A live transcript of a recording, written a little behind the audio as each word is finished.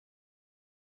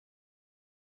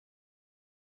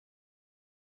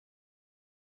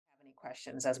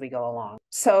questions as we go along.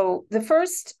 So the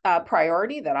first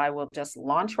priority that I will just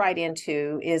launch right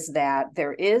into is that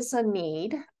there is a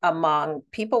need among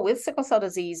people with sickle cell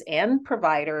disease and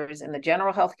providers in the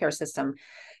general healthcare system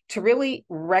to really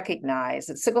recognize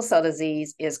that sickle cell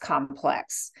disease is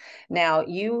complex. Now,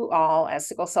 you all as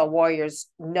sickle cell warriors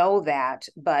know that,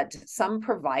 but some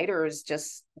providers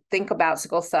just think about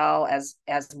sickle cell as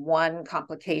one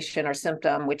complication or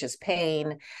symptom, which is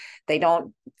pain. They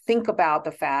don't think about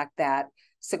the fact that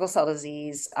sickle cell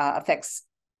disease affects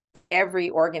every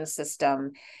organ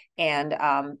system, and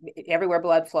everywhere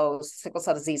blood flows, sickle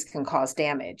cell disease can cause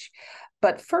damage.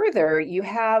 But further, you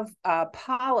have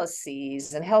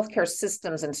policies and healthcare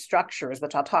systems and structures,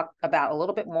 which I'll talk about a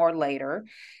little bit more later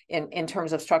in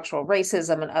terms of structural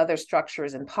racism and other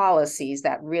structures and policies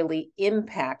that really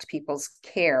impact people's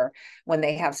care when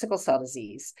they have sickle cell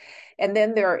disease. And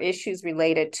then there are issues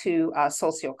related to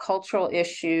sociocultural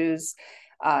issues,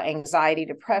 anxiety,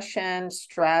 depression,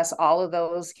 stress. All of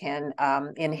those can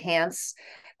enhance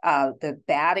the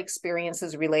bad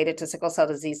experiences related to sickle cell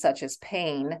disease, such as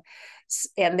pain.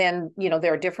 And then,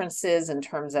 there are differences in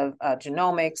terms of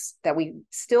genomics that we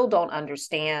still don't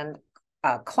understand,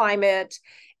 climate,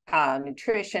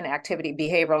 nutrition, activity,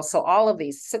 behavioral. So all of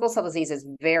these, sickle cell disease is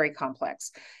very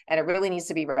complex, and it really needs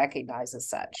to be recognized as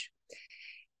such.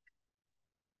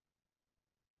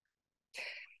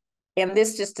 And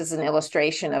this just is an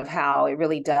illustration of how it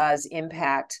really does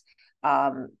impact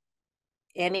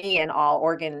any and all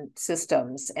organ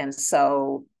systems. And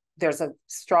so there's a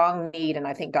strong need, and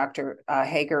I think Dr.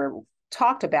 Hager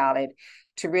talked about it,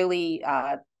 to really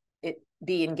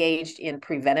be engaged in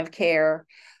preventive care,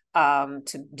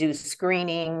 to do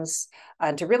screenings,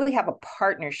 and to really have a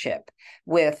partnership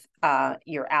with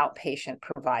your outpatient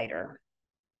provider,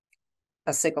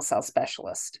 a sickle cell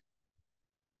specialist.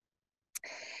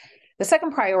 The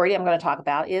second priority I'm going to talk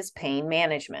about is pain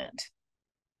management.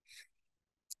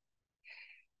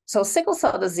 So sickle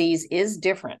cell disease is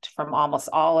different from almost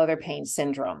all other pain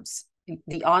syndromes.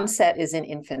 The onset is in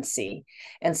infancy.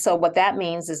 And so what that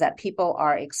means is that people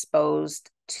are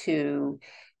exposed to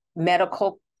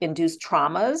medical-induced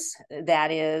traumas,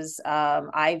 that is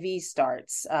IV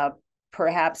starts,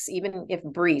 perhaps even if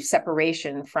brief,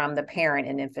 separation from the parent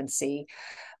in infancy,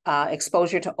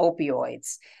 exposure to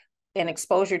opioids, and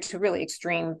exposure to really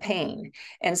extreme pain.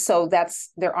 And so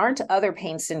there aren't other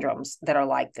pain syndromes that are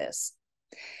like this.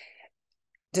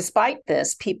 Despite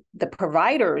this, the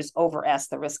providers overestimate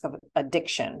the risk of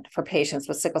addiction for patients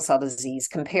with sickle cell disease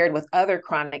compared with other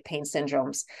chronic pain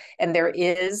syndromes. And there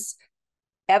is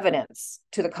evidence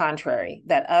to the contrary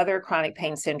that other chronic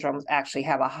pain syndromes actually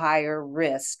have a higher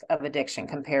risk of addiction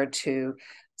compared to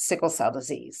sickle cell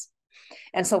disease.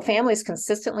 And so families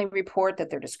consistently report that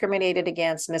they're discriminated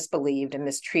against, misbelieved, and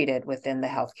mistreated within the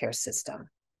healthcare system.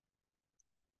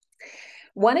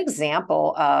 One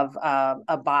example of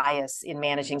a bias in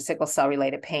managing sickle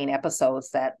cell-related pain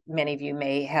episodes that many of you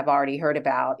may have already heard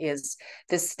about is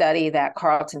this study that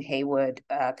Carlton Haywood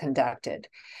conducted.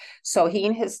 So he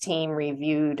and his team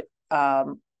reviewed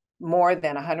more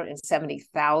than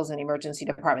 170,000 emergency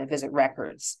department visit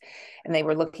records, and they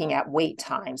were looking at wait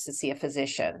times to see a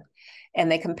physician.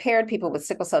 And they compared people with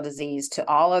sickle cell disease to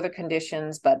all other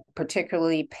conditions, but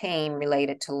particularly pain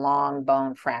related to long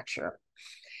bone fracture.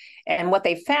 And what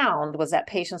they found was that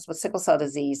patients with sickle cell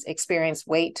disease experienced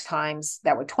wait times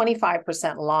that were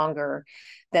 25% longer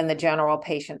than the general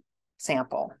patient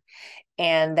sample.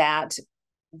 And that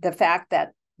the fact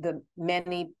that the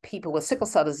many people with sickle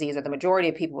cell disease, or the majority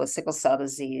of people with sickle cell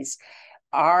disease,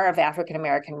 are of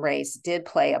African-American race did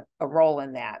play a role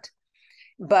in that.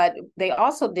 But they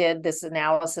also did this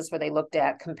analysis where they looked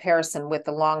at comparison with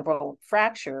the long bone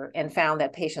fracture and found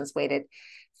that patients waited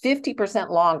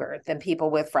 50% longer than people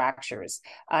with fractures.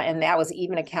 And that was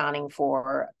even accounting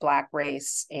for Black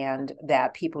race, and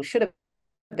that people should have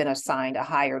been assigned a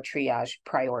higher triage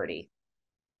priority.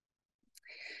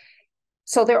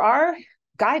 So there are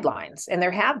guidelines, and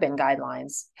there have been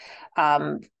guidelines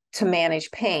to manage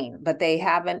pain, but they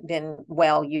haven't been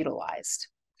well utilized.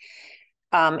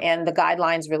 And the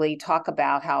guidelines really talk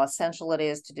about how essential it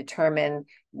is to determine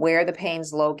where the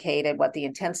pain's located, what the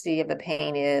intensity of the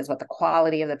pain is, what the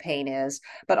quality of the pain is,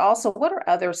 but also what are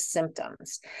other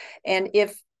symptoms. And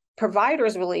if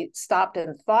providers really stopped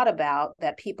and thought about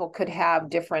that people could have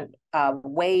different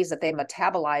ways that they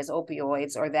metabolize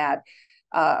opioids, or that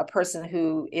a person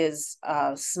who is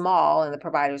small in the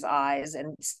provider's eyes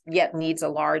and yet needs a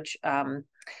large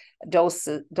dose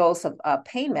of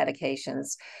pain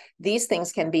medications, these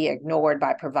things can be ignored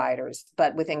by providers.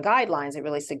 But within guidelines, it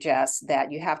really suggests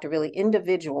that you have to really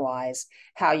individualize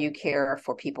how you care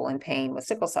for people in pain with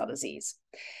sickle cell disease.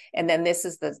 And then this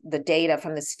is the data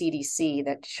from the CDC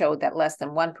that showed that less than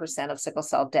 1% of sickle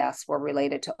cell deaths were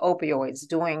related to opioids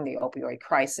during the opioid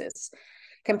crisis,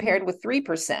 compared with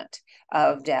 3%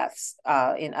 of deaths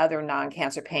in other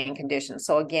non-cancer pain conditions.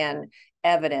 So again,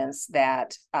 evidence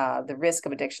that the risk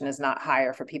of addiction is not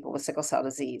higher for people with sickle cell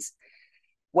disease.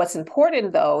 What's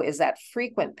important, though, is that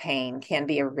frequent pain can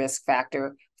be a risk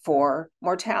factor for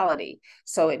mortality.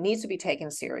 So it needs to be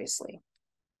taken seriously.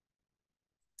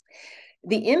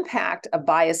 The impact of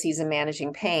biases in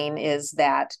managing pain is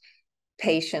that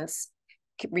patients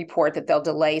report that they'll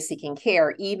delay seeking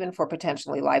care even for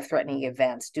potentially life-threatening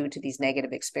events due to these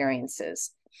negative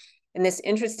experiences. In this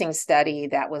interesting study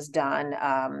that was done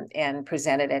and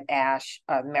presented at ASH,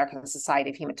 American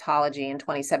Society of Hematology, in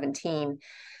 2017,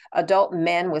 adult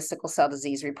men with sickle cell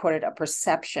disease reported a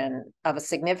perception of a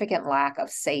significant lack of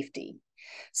safety.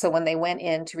 So when they went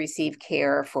in to receive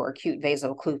care for acute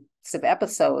vaso-occlusive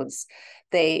episodes,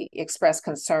 they expressed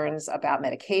concerns about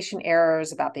medication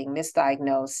errors, about being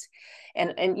misdiagnosed.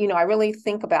 And you know, I really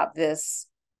think about this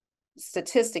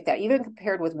statistic that even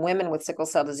compared with women with sickle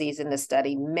cell disease in this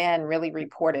study, men really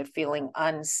reported feeling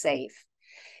unsafe.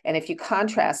 And if you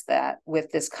contrast that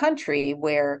with this country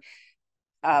where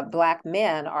Black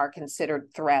men are considered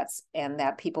threats and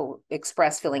that people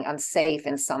express feeling unsafe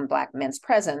in some Black men's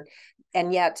presence,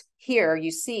 and yet here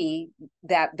you see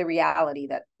that the reality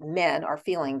that men are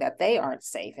feeling that they aren't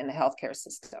safe in the healthcare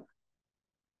system.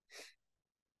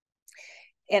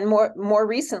 And more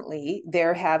recently,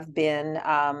 there have been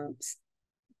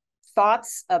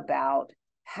thoughts about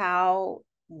how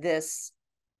these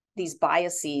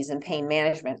biases in pain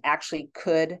management actually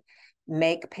could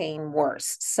make pain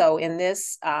worse. So in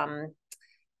this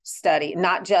study,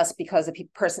 not just because the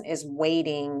person is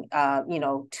waiting,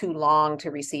 too long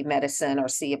to receive medicine or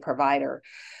see a provider,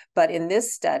 but in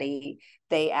this study,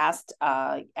 they asked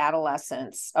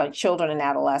children and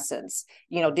adolescents,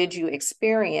 did you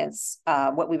experience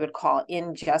what we would call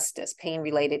injustice,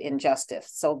 pain-related injustice,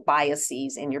 so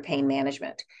biases in your pain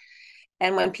management?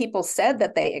 And when people said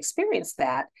that they experienced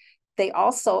that, they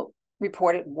also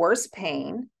reported worse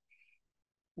pain,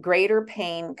 greater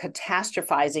pain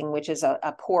catastrophizing, which is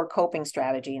a poor coping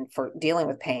strategy for dealing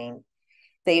with pain.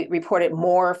 They reported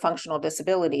more functional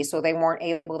disability, so they weren't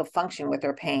able to function with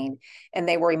their pain, and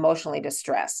they were emotionally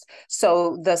distressed.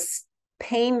 So the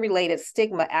pain-related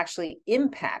stigma actually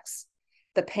impacts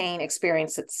the pain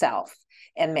experience itself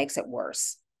and makes it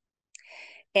worse.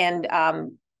 And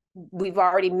we've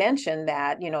already mentioned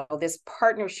that, this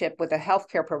partnership with the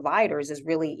healthcare providers is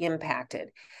really impacted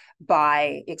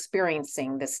by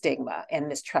experiencing the stigma and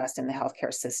mistrust in the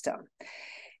healthcare system.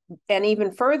 And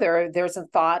even further, there's a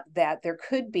thought that there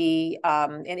could be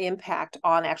an impact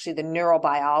on actually the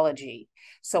neurobiology.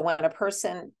 So when a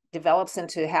person develops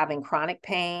into having chronic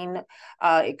pain,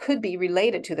 it could be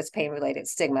related to this pain-related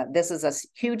stigma. This is a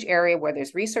huge area where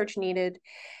there's research needed,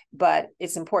 but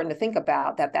it's important to think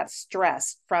about that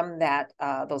stress from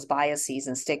those biases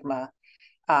and stigma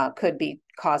could be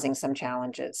causing some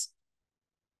challenges.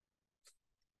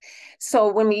 So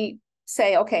when we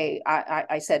say, okay,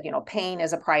 I said, pain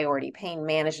is a priority, pain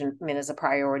management is a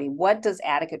priority. What does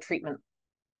adequate treatment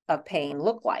of pain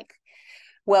look like?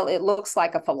 Well, it looks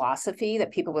like a philosophy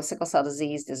that people with sickle cell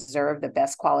disease deserve the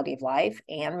best quality of life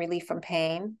and relief from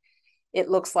pain. It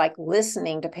looks like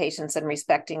listening to patients and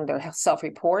respecting their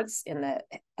self-reports in the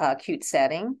acute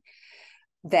setting,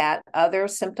 that other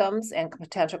symptoms and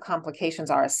potential complications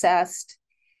are assessed,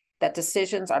 that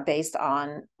decisions are based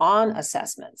on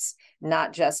assessments,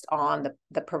 not just on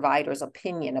the provider's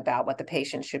opinion about what the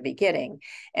patient should be getting.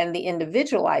 And the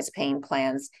individualized pain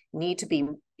plans need to be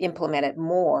implemented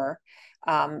more.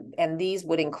 And these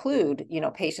would include,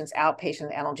 patients'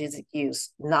 outpatient analgesic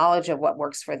use, knowledge of what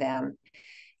works for them,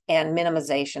 and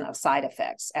minimization of side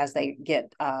effects as they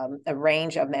get a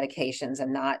range of medications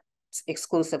and not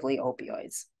exclusively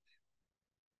opioids.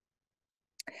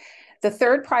 The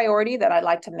third priority that I'd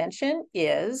like to mention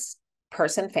is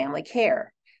person-family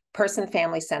care,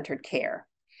 person-family-centered care.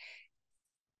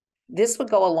 This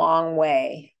would go a long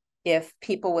way if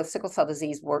people with sickle cell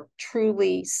disease were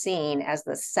truly seen as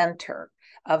the center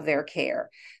of their care,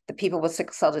 the people with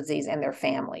sickle cell disease and their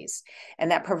families,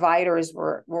 and that providers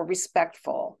were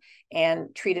respectful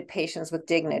and treated patients with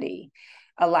dignity,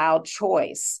 allowed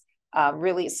choice,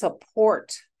 really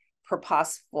support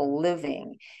purposeful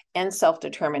living and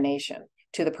self-determination.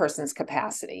 to the person's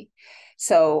capacity.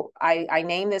 So I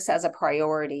name this as a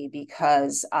priority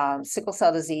because sickle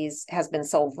cell disease has been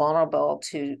so vulnerable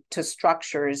to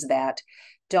structures that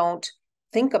don't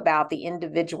think about the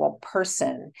individual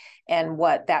person and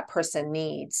what that person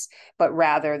needs, but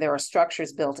rather there are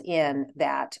structures built in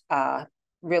that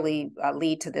really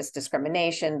lead to this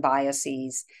discrimination,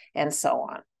 biases, and so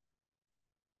on.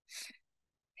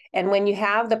 And when you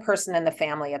have the person and the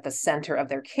family at the center of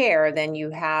their care, then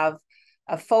you have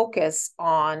a focus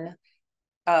on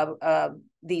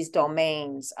these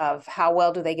domains of how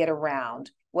well do they get around,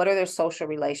 what are their social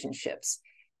relationships,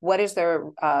 what is their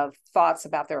thoughts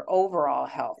about their overall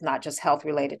health, not just health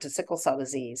related to sickle cell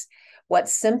disease, what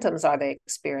symptoms are they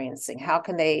experiencing, how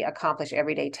can they accomplish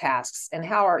everyday tasks, and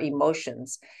how are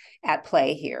emotions at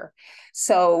play here.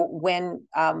 So when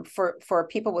for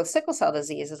people with sickle cell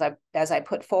disease, as I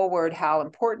put forward how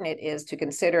important it is to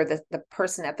consider the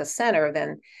person at the center,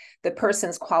 then the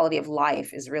person's quality of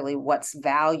life is really what's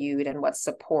valued and what's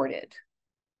supported.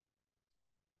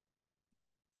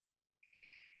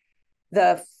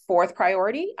 The fourth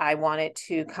priority I wanted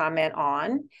to comment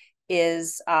on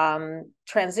is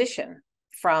transition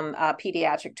from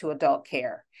pediatric to adult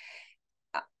care.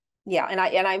 Yeah,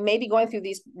 and I may be going through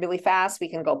these really fast. We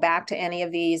can go back to any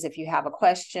of these. If you have a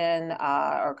question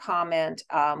or comment,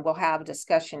 we'll have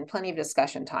discussion, plenty of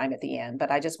discussion time at the end.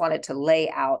 But I just wanted to lay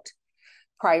out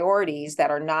priorities that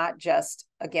are not just,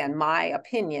 again, my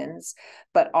opinions,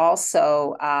 but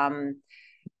also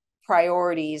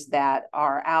priorities that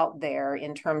are out there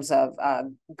in terms of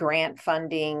grant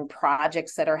funding,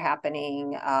 projects that are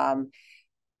happening,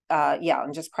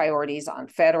 and just priorities on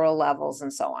federal levels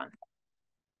and so on.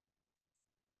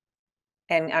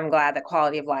 And I'm glad that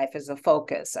quality of life is a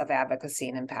focus of advocacy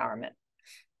and empowerment.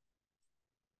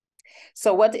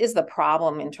 So what is the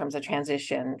problem in terms of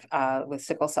transition with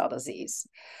sickle cell disease?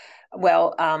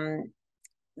 Well,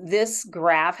 this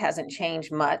graph hasn't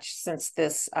changed much since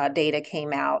this data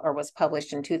came out or was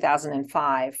published in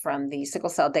 2005 from the Sickle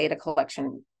Cell Data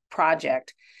Collection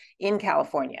Project in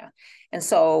California. And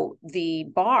so the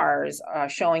bars are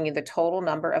showing you the total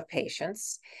number of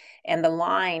patients, and the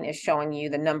line is showing you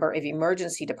the number of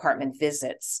emergency department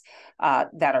visits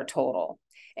that are total.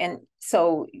 And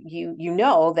so you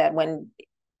know that when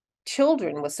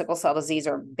children with sickle cell disease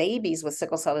or babies with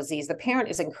sickle cell disease, the parent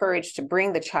is encouraged to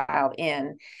bring the child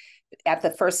in at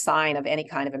the first sign of any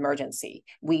kind of emergency,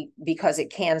 because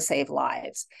it can save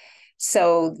lives.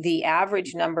 So the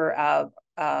average number of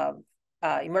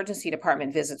emergency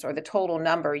department visits, or the total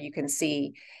number you can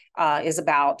see, is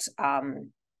about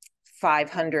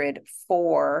 500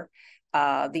 for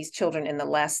these children in the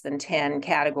less than 10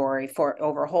 category for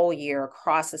over a whole year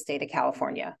across the state of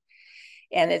California.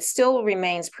 And it still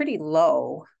remains pretty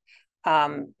low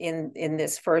in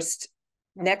this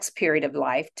next period of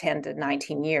life, 10 to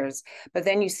 19 years. But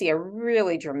then you see a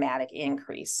really dramatic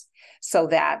increase, so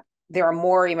that there are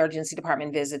more emergency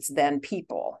department visits than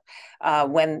people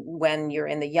when you're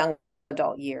in the young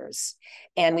adult years.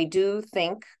 And we do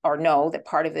think or know that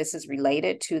part of this is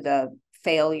related to the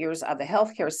failures of the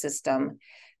healthcare system.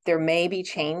 There may be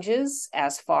changes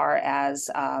as far as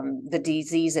the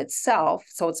disease itself.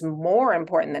 So it's more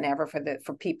important than ever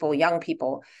for people, young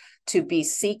people, to be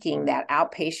seeking that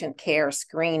outpatient care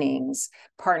screenings,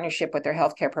 partnership with their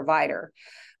healthcare provider.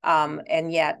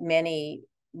 And yet many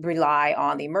rely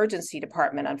on the emergency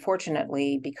department,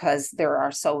 unfortunately, because there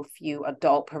are so few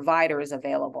adult providers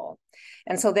available.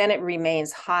 And so then it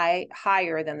remains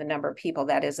higher than the number of people,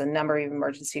 that is, a number of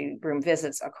emergency room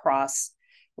visits across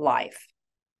life.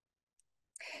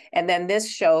 And then this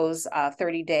shows a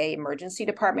 30-day emergency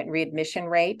department readmission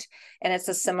rate, and it's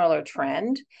a similar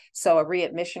trend. So a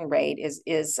readmission rate is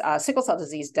sickle cell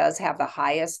disease does have the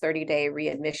highest 30-day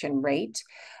readmission rate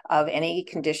of any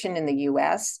condition in the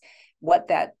US. What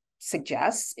that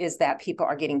suggests is that people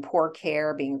are getting poor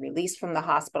care, being released from the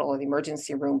hospital or the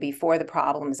emergency room before the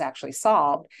problem is actually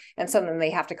solved, and so then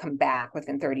they have to come back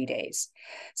within 30 days.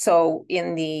 So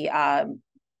in the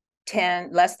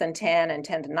less than 10 and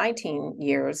 10 to 19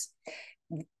 years,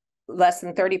 less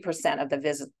than 30% of the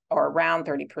visits, or around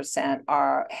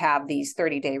 30%, have these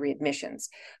 30-day readmissions.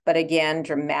 But again,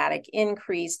 dramatic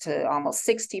increase to almost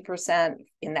 60%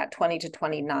 in that 20 to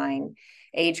 29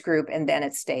 age group, and then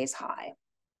it stays high.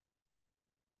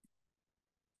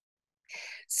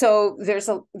 So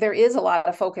there is a lot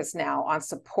of focus now on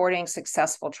supporting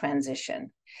successful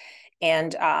transition.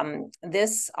 And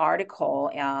this article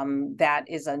that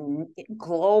is a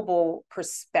global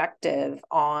perspective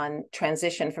on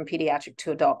transition from pediatric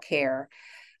to adult care,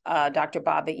 Dr.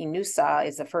 Baba Inusa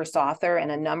is the first author,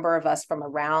 and a number of us from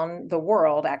around the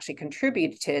world actually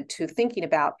contributed to thinking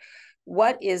about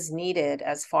what is needed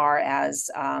as far as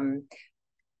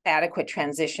adequate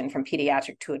transition from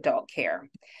pediatric to adult care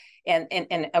and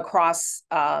across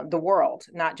the world,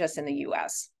 not just in the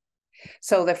US.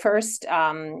 So the first,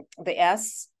 the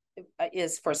S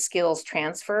is for skills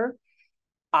transfer.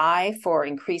 I for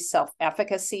increased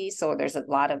self-efficacy. So there's a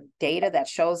lot of data that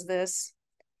shows this.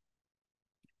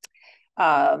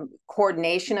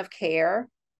 Coordination of care.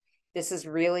 This is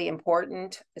really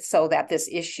important so that this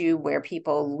issue where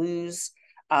people lose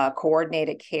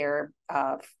coordinated care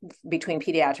between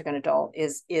pediatric and adult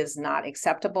is not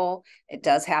acceptable. It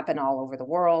does happen all over the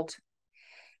world.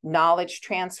 Knowledge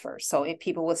transfer. So if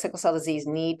people with sickle cell disease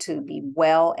need to be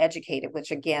well educated,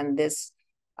 which again, this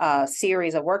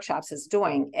series of workshops is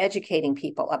doing, educating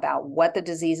people about what the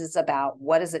disease is about,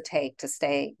 what does it take to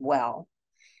stay well.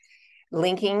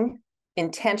 Linking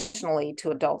intentionally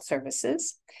to adult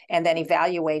services, and then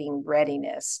evaluating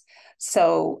readiness.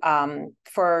 So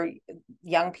for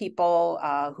young people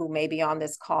who may be on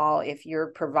this call, if your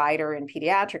provider in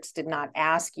pediatrics did not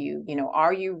ask you,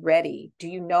 are you ready? Do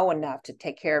you know enough to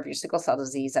take care of your sickle cell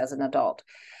disease as an adult?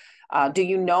 Do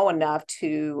you know enough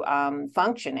to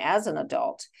function as an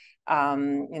adult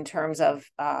in terms of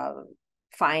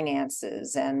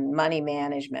finances and money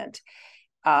management?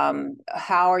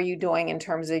 How are you doing in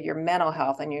terms of your mental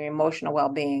health and your emotional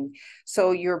well-being?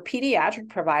 So your pediatric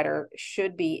provider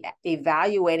should be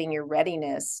evaluating your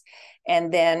readiness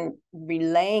and then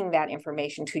relaying that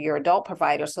information to your adult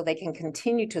provider so they can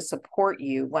continue to support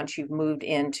you once you've moved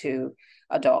into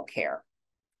adult care.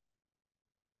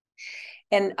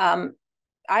 And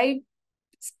I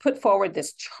put forward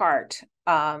this chart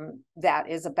that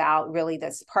is about really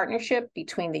this partnership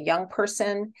between the young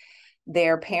person,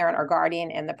 their parent or guardian,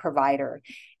 and the provider.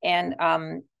 And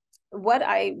what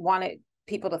I wanted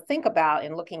people to think about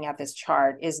in looking at this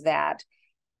chart is that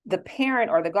the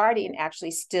parent or the guardian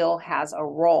actually still has a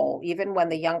role, even when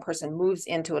the young person moves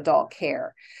into adult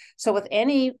care. So with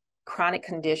any chronic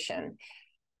condition,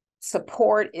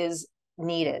 support is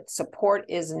needed, support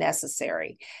is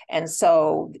necessary. And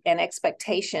so an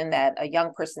expectation that a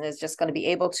young person is just going to be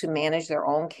able to manage their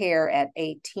own care at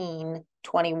 18,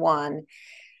 21,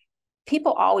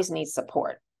 people always need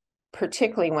support,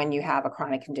 particularly when you have a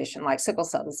chronic condition like sickle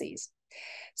cell disease.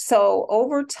 So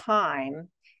over time,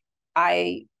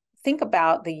 I think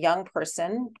about the young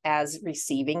person as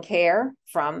receiving care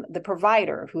from the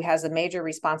provider who has a major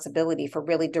responsibility for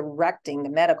really directing the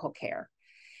medical care.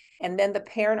 And then the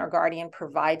parent or guardian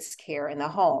provides care in the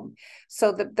home.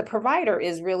 So the provider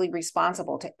is really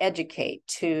responsible to educate,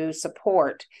 to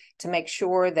support, to make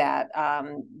sure that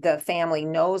the family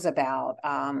knows about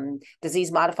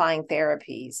disease-modifying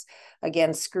therapies,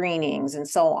 again, screenings, and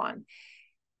so on.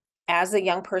 As the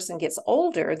young person gets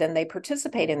older, then they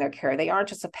participate in their care. They aren't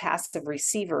just a passive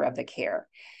receiver of the care.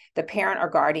 The parent or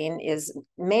guardian is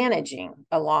managing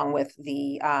along with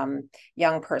the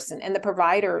young person, and the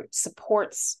provider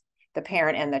supports the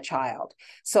parent and the child.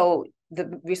 So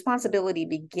the responsibility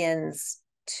begins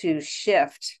to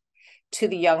shift to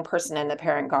the young person and the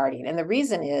parent guardian. And the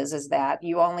reason is that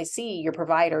you only see your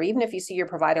provider, even if you see your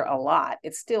provider a lot,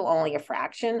 it's still only a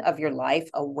fraction of your life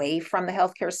away from the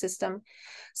healthcare system.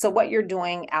 So what you're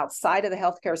doing outside of the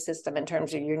healthcare system in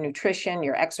terms of your nutrition,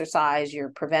 your exercise,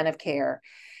 your preventive care,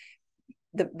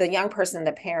 the young person and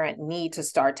the parent need to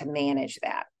start to manage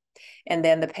that. And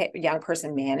then the young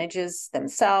person manages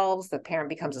themselves, the parent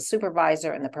becomes a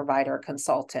supervisor, and the provider a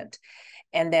consultant.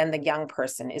 And then the young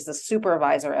person is the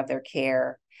supervisor of their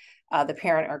care. The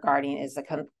parent or guardian is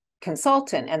the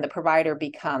consultant, and the provider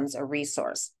becomes a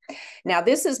resource. Now,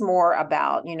 this is more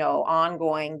about,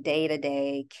 ongoing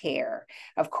day-to-day care.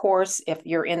 Of course, if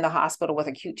you're in the hospital with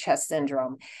acute chest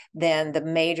syndrome, then the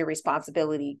major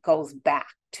responsibility goes back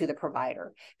to the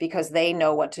provider because they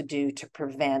know what to do to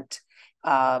prevent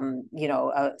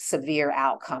a severe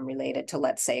outcome related to,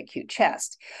 let's say, acute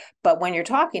chest. But when you're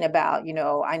talking about,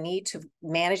 I need to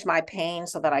manage my pain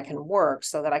so that I can work,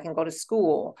 so that I can go to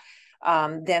school,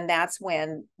 then that's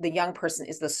when the young person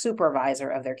is the supervisor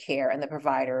of their care and the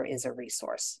provider is a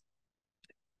resource.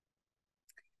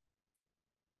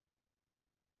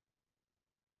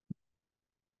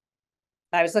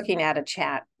 I was looking at a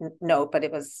chat note, but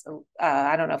it was,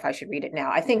 I don't know if I should read it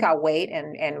now. I think I'll wait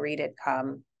and read it.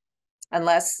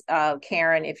 Unless,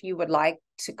 Karen, if you would like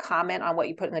to comment on what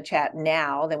you put in the chat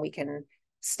now, then we can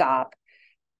stop.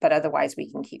 But otherwise,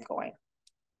 we can keep going.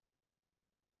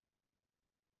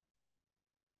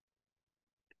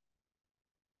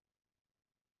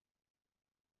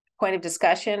 Point of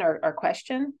discussion or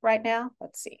question right now?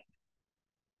 Let's see.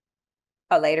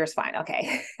 Oh, later is fine.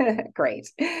 Okay, great.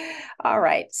 All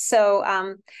right.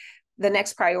 So The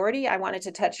next priority I wanted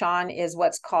to touch on is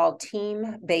what's called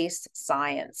team-based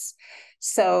science.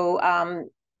 So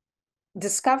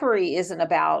discovery isn't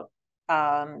about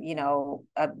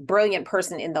a brilliant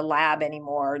person in the lab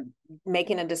anymore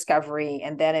making a discovery,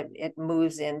 and then it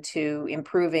moves into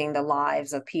improving the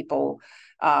lives of people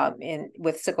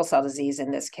with sickle cell disease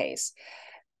in this case.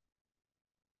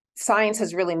 Science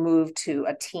has really moved to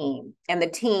a team, and the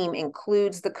team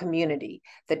includes the community.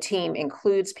 The team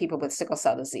includes people with sickle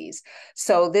cell disease.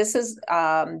 So this is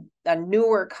a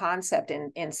newer concept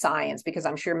in science, because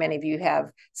I'm sure many of you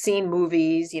have seen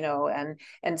movies,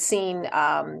 and seen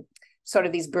sort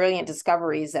of these brilliant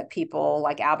discoveries that people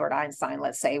like Albert Einstein,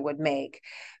 let's say, would make.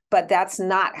 But that's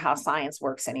not how science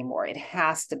works anymore. It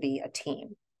has to be a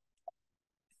team.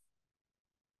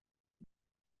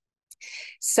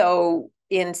 So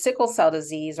in sickle cell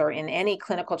disease, or in any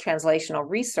clinical translational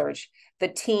research, the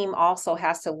team also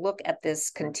has to look at this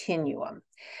continuum,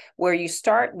 where you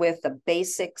start with the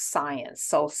basic science,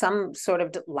 so some sort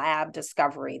of lab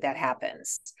discovery that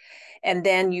happens. And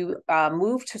then you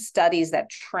move to studies that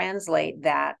translate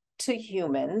that to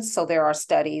humans. So there are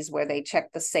studies where they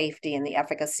check the safety and the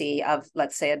efficacy of,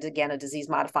 let's say, again, a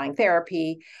disease-modifying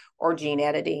therapy or gene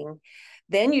editing.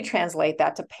 Then you translate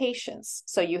that to patients.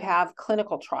 So you have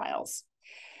clinical trials.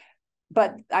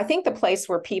 But I think the place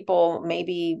where people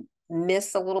maybe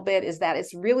miss a little bit is that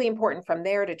it's really important from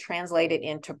there to translate it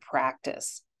into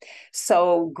practice.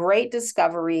 So great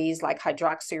discoveries like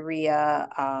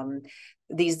hydroxyurea,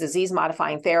 these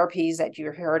disease-modifying therapies that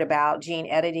you heard about, gene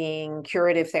editing,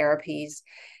 curative therapies,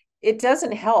 it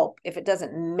doesn't help if it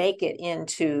doesn't make it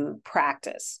into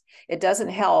practice. It doesn't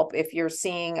help if you're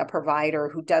seeing a provider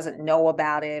who doesn't know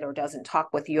about it or doesn't talk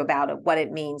with you about it, what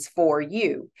it means for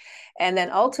you. And then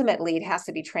ultimately, it has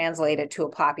to be translated to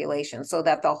a population so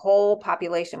that the whole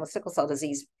population with sickle cell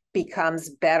disease becomes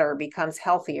better, becomes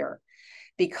healthier,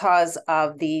 because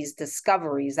of these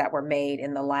discoveries that were made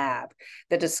in the lab.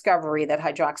 The discovery that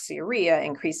hydroxyurea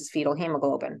increases fetal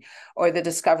hemoglobin, or the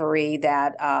discovery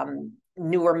that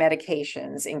newer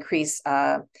medications increase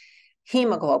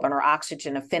hemoglobin or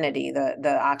oxygen affinity.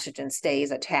 The oxygen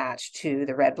stays attached to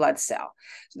the red blood cell.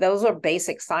 Those are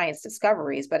basic science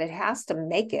discoveries, but it has to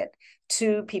make it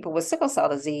to people with sickle cell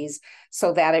disease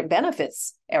so that it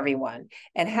benefits everyone.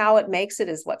 And how it makes it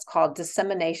is what's called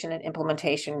dissemination and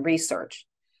implementation research.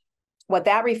 What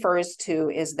that refers to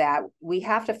is that we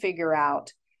have to figure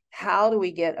out, how do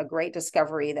we get a great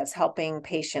discovery that's helping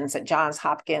patients at Johns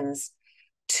Hopkins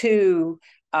to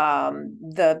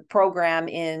the program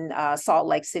in Salt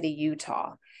Lake City,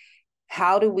 Utah?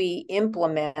 How do we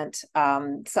implement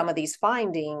some of these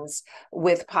findings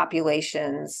with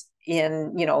populations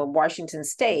in, Washington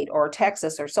State or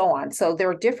Texas or so on? So there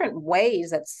are different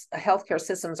ways that healthcare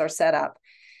systems are set up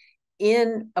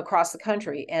across the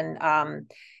country,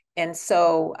 and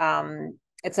so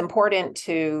it's important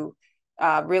to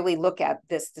really look at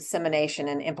this dissemination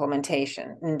and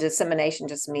implementation. And dissemination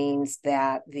just means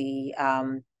that the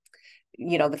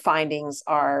findings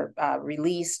are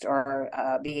released or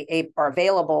are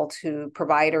available to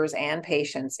providers and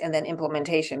patients. And then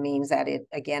implementation means that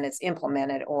it's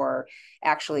implemented or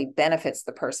actually benefits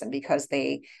the person because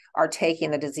they are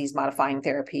taking the disease-modifying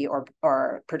therapy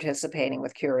or participating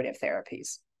with curative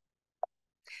therapies.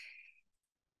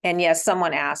 And yes,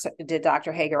 someone asked, did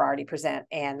Dr. Hager already present?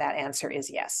 And that answer is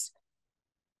yes.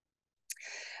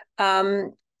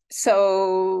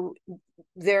 So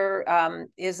there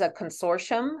is a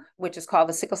consortium, which is called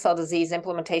the Sickle Cell Disease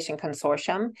Implementation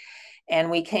Consortium.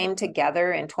 And we came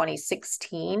together in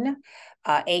 2016,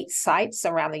 8 sites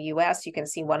around the US. You can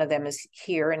see one of them is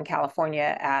here in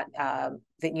California at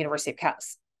the University of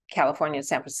California,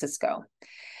 San Francisco.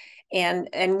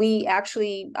 And we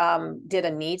actually did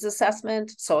a needs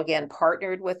assessment. So again,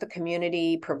 partnered with the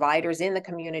community, providers in the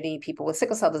community, people with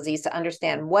sickle cell disease, to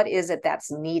understand what is it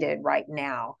that's needed right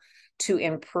now to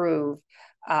improve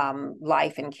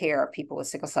life and care of people with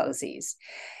sickle cell disease.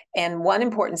 And one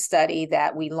important study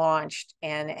that we launched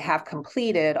and have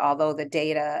completed, although the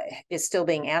data is still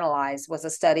being analyzed, was a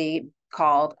study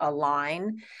called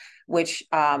ALIGN, which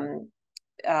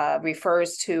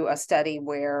refers to a study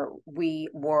where we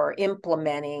were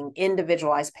implementing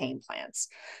individualized pain plans.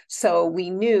 So we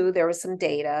knew there was some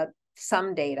data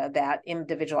that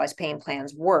individualized pain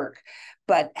plans work,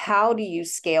 but how do you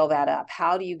scale that up?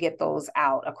 How do you get those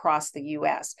out across the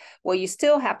US? Well, you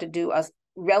still have to do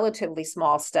relatively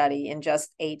small study in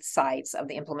just 8 sites of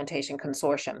the Implementation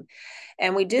Consortium.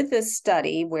 And we did this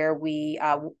study where we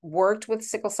worked with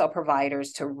sickle cell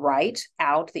providers to write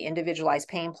out the individualized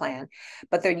pain plan.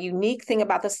 But the unique thing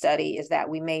about the study is that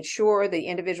we made sure the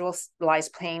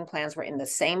individualized pain plans were in the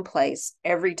same place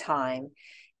every time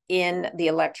in the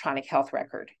electronic health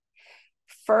record.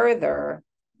 Further,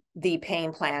 the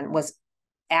pain plan was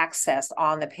accessed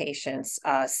on the patient's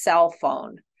cell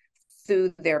phone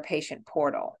through their patient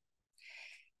portal.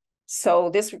 So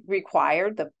this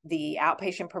required the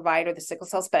outpatient provider, the sickle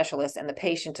cell specialist, and the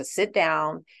patient to sit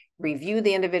down, review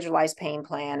the individualized pain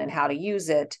plan and how to use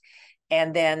it.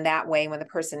 And then that way, when the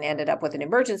person ended up with an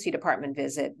emergency department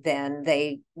visit, then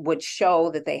they would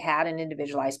show that they had an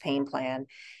individualized pain plan.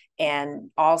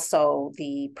 And also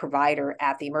the provider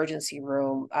at the emergency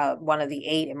room, one of the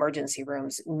 8 emergency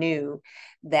rooms, knew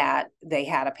that they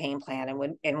had a pain plan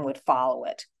and would follow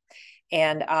it.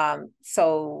 And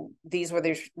so these were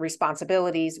the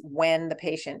responsibilities when the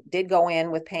patient did go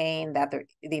in with pain, that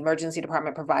the emergency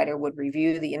department provider would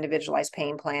review the individualized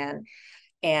pain plan,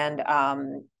 and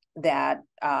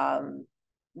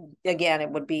again, it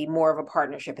would be more of a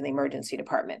partnership in the emergency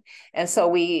department. And so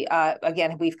we,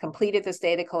 again, we've completed this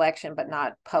data collection, but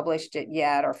not published it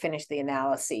yet or finished the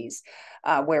analyses,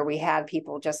 where we had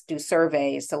people just do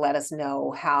surveys to let us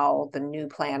know how the new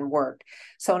plan worked.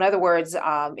 So in other words,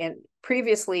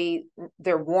 previously,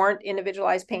 there weren't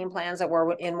individualized pain plans that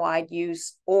were in wide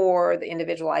use, or the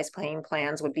individualized pain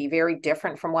plans would be very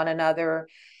different from one another.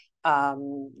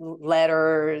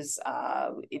 Letters,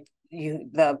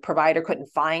 the provider couldn't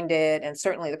find it, and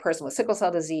certainly the person with sickle cell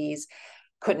disease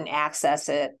couldn't access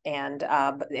it. And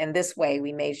in this way,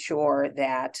 we made sure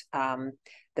that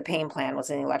the pain plan was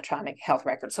in the electronic health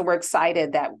record. So we're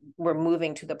excited that we're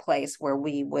moving to the place where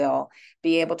we will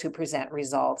be able to present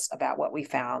results about what we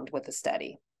found with the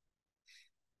study.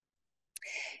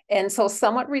 And so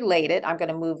somewhat related, I'm going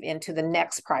to move into the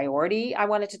next priority I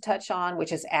wanted to touch on,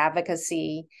 which is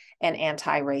advocacy and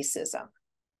anti-racism.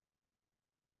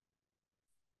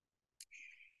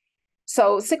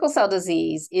 So sickle cell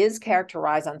disease is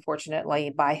characterized,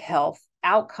 unfortunately, by health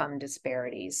outcome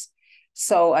disparities.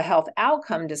 So a health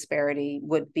outcome disparity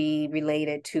would be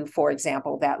related to, for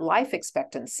example, that life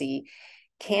expectancy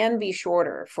can be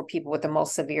shorter for people with the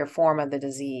most severe form of the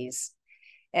disease.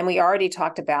 And we already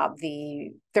talked about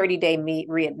the 30-day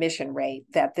readmission rate,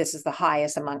 that this is the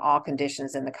highest among all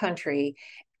conditions in the country.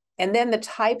 And then the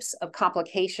types of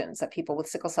complications that people with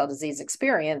sickle cell disease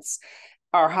experience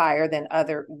are higher than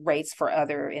other rates for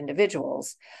other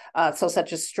individuals, so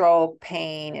such as stroke,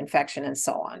 pain, infection, and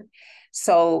so on.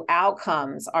 So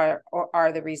outcomes are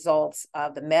the results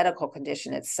of the medical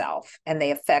condition itself, and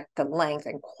they affect the length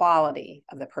and quality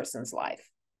of the person's life.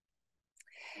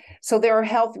 So there are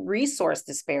health resource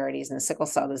disparities in sickle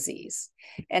cell disease,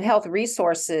 and health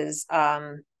resources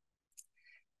are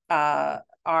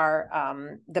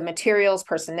the materials,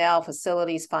 personnel,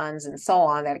 facilities, funds, and so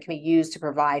on that can be used to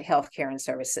provide healthcare and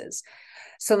services.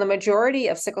 So the majority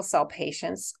of sickle cell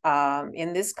patients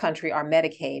in this country are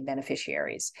Medicaid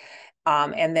beneficiaries.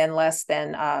 And then less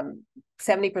than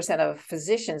 70% of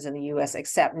physicians in the US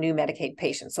accept new Medicaid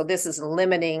patients. So this is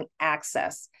limiting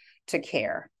access to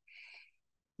care.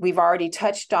 We've already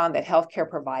touched on that healthcare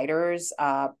providers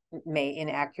may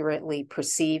inaccurately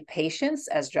perceive patients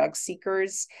as drug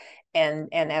seekers, and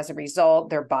as a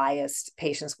result, they're biased.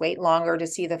 Patients wait longer to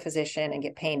see the physician and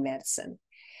get pain medicine.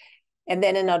 And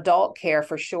then in adult care,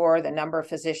 for sure, the number of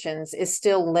physicians is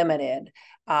still limited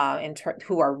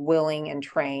who are willing and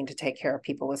trained to take care of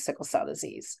people with sickle cell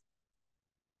disease.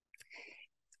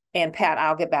 And Pat,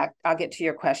 I'll get to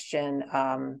your question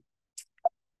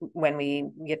when we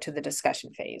get to the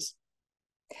discussion phase.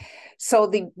 So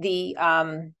the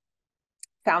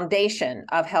foundation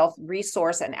of health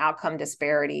resource and outcome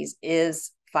disparities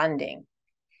is funding,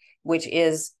 which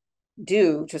is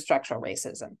due to structural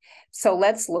racism. So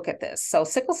let's look at this. So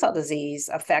sickle cell disease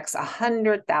affects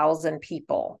 100,000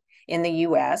 people in the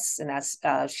US, and that's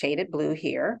shaded blue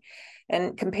here,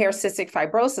 and compare cystic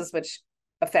fibrosis, which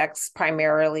affects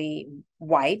primarily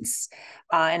whites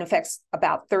and affects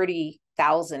about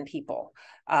 30,000 people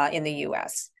in the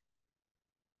US.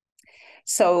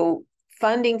 So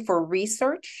funding for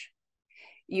research,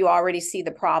 you already see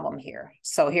the problem here.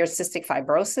 So here's cystic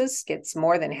fibrosis gets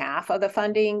more than half of the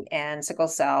funding, and sickle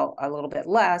cell a little bit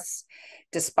less.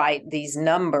 Despite these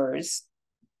numbers,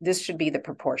 this should be the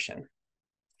proportion.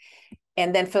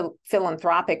 And then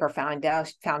philanthropic or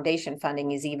foundation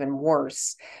funding is even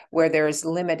worse, where there's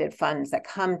limited funds that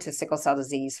come to sickle cell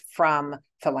disease from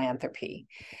philanthropy.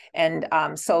 And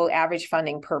so average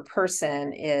funding per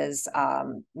person is,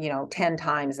 10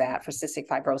 times that for cystic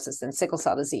fibrosis and sickle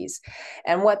cell disease.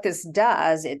 And what this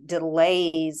does, it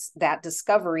delays that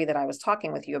discovery that I was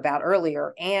talking with you about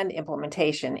earlier and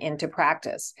implementation into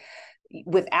practice.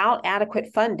 Without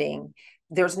adequate funding,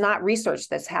 there's not research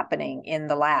that's happening in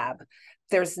the lab.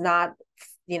 There's not,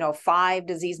 5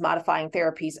 disease-modifying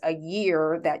therapies a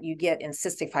year that you get in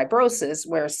cystic fibrosis,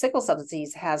 where sickle cell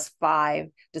disease has 5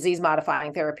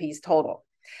 disease-modifying therapies total.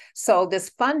 So this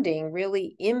funding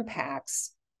really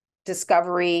impacts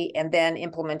discovery and then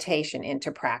implementation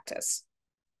into practice.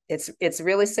 It's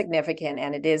really significant,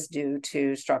 and it is due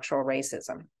to structural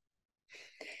racism.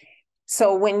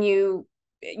 So when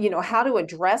how to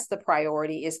address the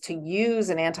priority is to use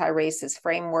an anti-racist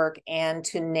framework and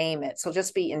to name it. So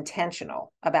just be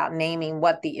intentional about naming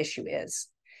what the issue is.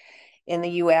 In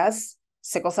the US,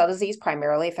 sickle cell disease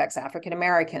primarily affects African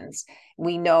Americans.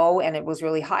 We know, and it was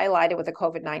really highlighted with the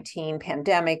COVID-19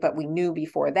 pandemic, but we knew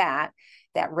before that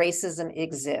racism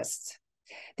exists.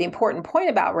 The important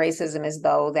point about racism is,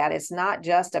 though, that it's not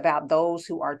just about those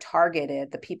who are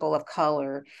targeted, the people of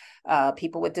color,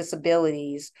 people with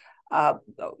disabilities,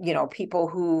 people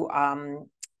who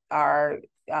are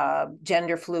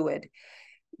gender fluid.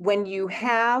 When you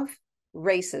have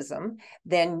racism,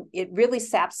 then it really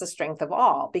saps the strength of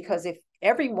all, because if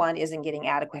everyone isn't getting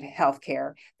adequate health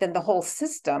care, then the whole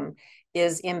system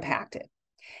is impacted.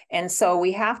 And so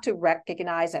we have to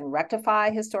recognize and rectify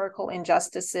historical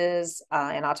injustices,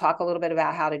 and I'll talk a little bit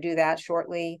about how to do that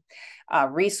shortly.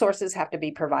 Resources have to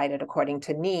be provided according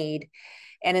to need.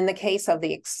 And in the case of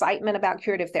the excitement about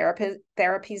curative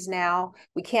therapies now,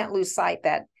 we can't lose sight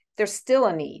that there's still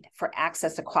a need for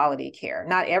access to quality care.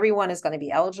 Not everyone is going to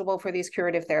be eligible for these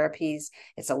curative therapies.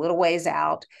 It's a little ways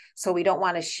out. So we don't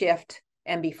want to shift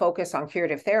and be focused on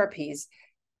curative therapies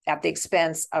at the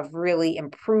expense of really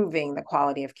improving the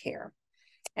quality of care.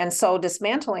 And so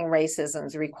dismantling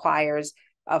racism requires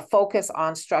a focus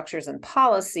on structures and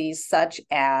policies such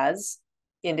as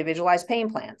individualized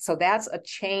payment plans. So that's a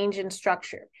change in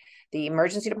structure. The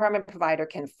emergency department provider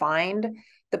can find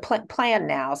the plan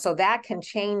now, so that can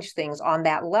change things on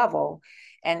that level.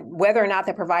 And whether or not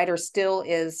the provider still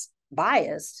is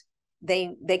biased,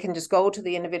 they can just go to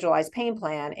the individualized payment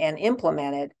plan and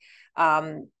implement it.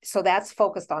 So that's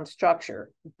focused on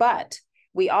structure. But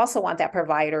we also want that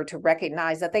provider to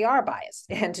recognize that they are biased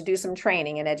and to do some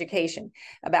training and education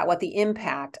about what the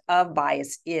impact of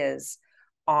bias is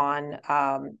on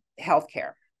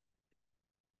healthcare.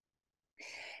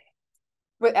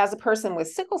 As a person with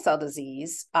sickle cell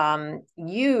disease,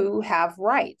 you have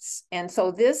rights. And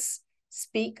so this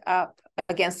Speak Up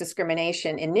Against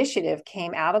Discrimination initiative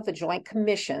came out of the Joint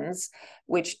Commissions,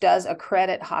 which does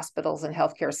accredit hospitals and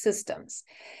healthcare systems.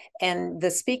 And the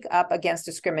Speak Up Against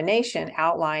Discrimination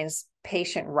outlines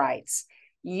patient rights.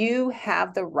 You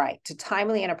have the right to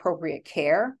timely and appropriate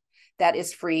care that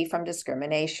is free from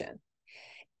discrimination.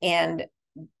 And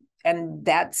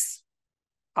that's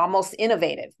almost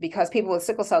innovative, because people with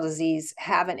sickle cell disease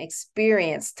haven't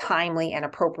experienced timely and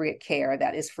appropriate care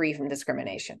that is free from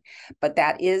discrimination. But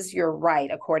that is your right,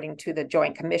 according to the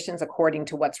Joint Commissions, according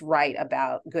to what's right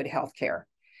about good health care.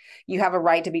 You have a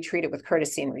right to be treated with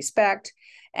courtesy and respect.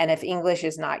 And if English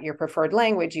is not your preferred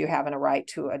language, you have a right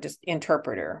to an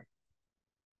interpreter.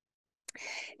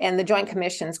 And the Joint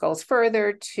Commissions goes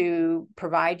further to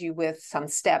provide you with some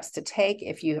steps to take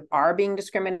if you are being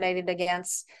discriminated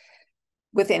against.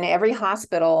 Within every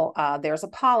hospital, there's a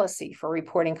policy for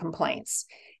reporting complaints.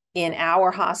 In our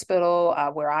hospital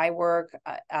where I work,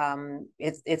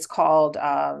 it's called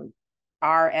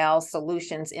RL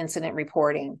Solutions Incident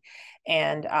Reporting.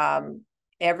 And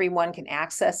everyone can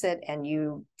access it, and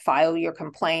you file your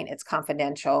complaint. It's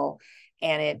confidential,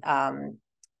 and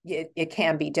it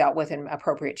can be dealt with in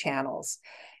appropriate channels.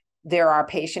 There are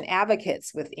patient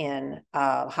advocates within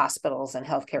hospitals and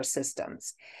healthcare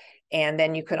systems. And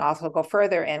then you can also go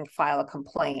further and file a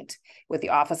complaint with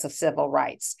the Office of Civil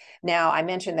Rights. Now, I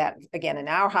mentioned that, again, in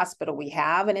our hospital, we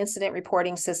have an incident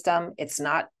reporting system. It's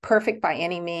not perfect by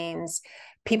any means.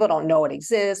 People don't know it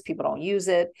exists. People don't use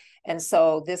it. And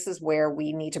so this is where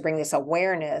we need to bring this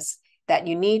awareness that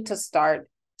you need to start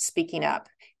speaking up.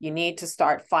 You need to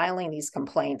start filing these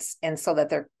complaints, and so that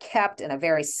they're kept in a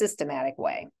very systematic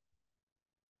way.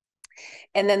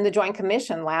 And then the Joint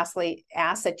Commission lastly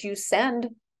asks that you send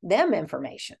them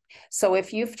information. So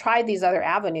if you've tried these other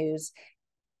avenues,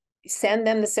 send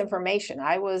them this information.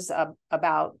 I was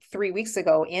about 3 weeks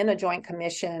ago in a Joint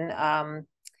Commission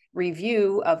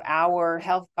review of our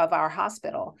health of our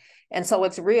hospital. And so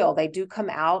it's real. They do come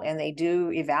out and they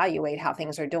do evaluate how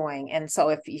things are doing. And so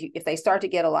if they start to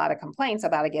get a lot of complaints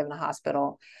about a given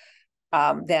hospital,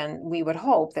 then we would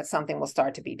hope that something will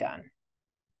start to be done.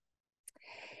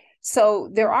 So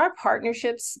there are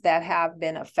partnerships that have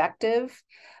been effective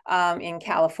in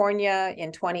California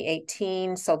in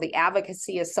 2018. So the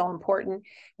advocacy is so important.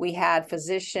 We had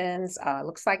physicians,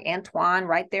 looks like Antoine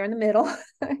right there in the middle,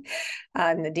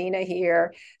 Nadina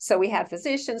here. So we had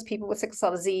physicians, people with sickle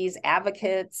cell disease,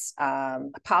 advocates,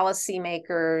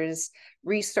 policymakers,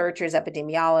 researchers,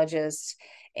 epidemiologists,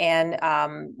 and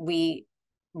we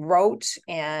wrote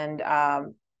and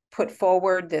put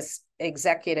forward this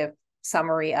executive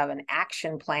summary of an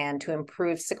action plan to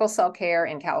improve sickle cell care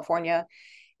in California.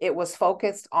 It was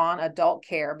focused on adult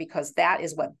care because that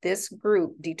is what this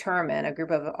group determined, a group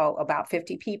of about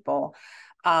 50 people,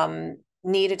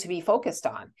 needed to be focused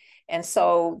on. And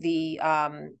so the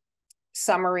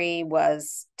summary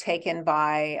was taken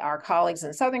by our colleagues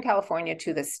in Southern California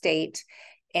to the state,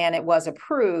 and it was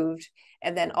approved,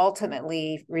 and then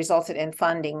ultimately resulted in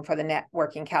funding for the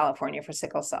Network in California for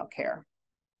Sickle Cell Care.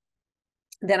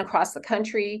 Then across the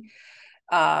country,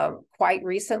 quite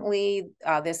recently,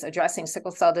 this Addressing Sickle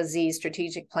Cell Disease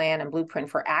Strategic Plan and Blueprint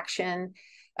for Action,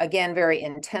 again, very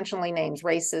intentionally names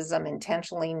racism,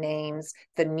 intentionally names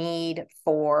the need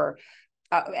for,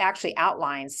 actually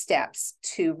outlines steps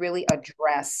to really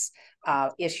address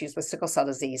issues with sickle cell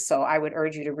disease. So I would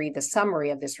urge you to read the summary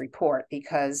of this report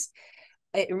because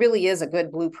it really is a good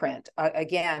blueprint,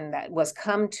 again, that was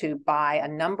come to by a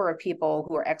number of people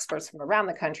who are experts from around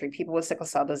the country, people with sickle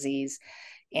cell disease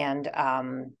and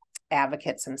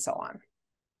advocates and so on.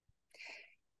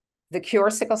 The Cure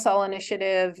Sickle Cell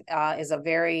Initiative has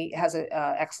an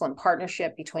excellent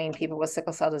partnership between people with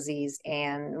sickle cell disease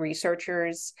and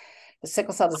researchers. The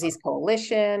Sickle Cell Disease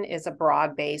Coalition is a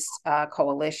broad-based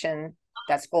coalition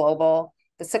that's global.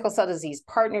 The Sickle Cell Disease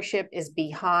Partnership is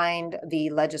behind the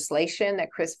legislation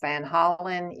that Chris Van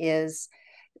Hollen is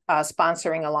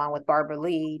sponsoring along with Barbara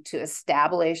Lee to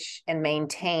establish and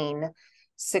maintain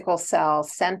sickle cell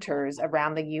centers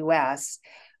around the U.S.,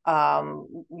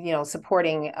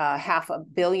 supporting $500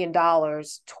 million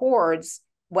towards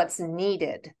what's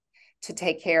needed to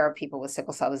take care of people with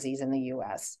sickle cell disease in the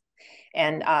U.S.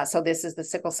 And so this is the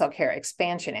Sickle Cell Care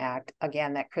Expansion Act,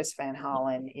 again, that Chris Van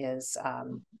Hollen is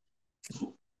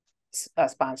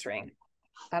sponsoring.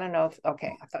 I don't know if,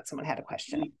 okay, I thought someone had a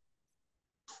question.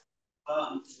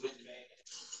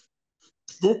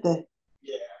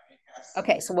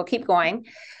 Okay, so we'll keep going.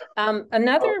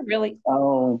 Another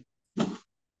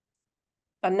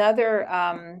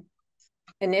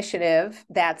initiative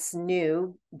that's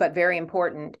new but very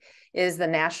important is the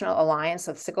National Alliance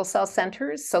of Sickle Cell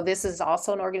Centers. So this is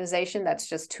also an organization that's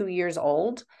just 2 years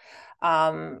old.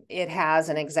 It has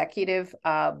an executive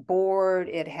board.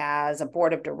 It has a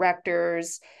board of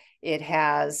directors. It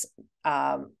has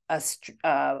a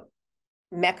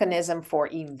mechanism for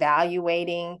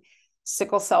evaluating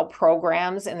sickle cell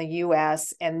programs in the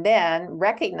U.S. and then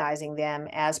recognizing them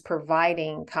as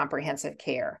providing comprehensive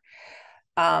care.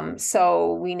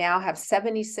 So we now have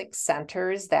 76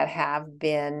 centers that have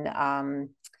been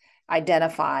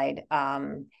identified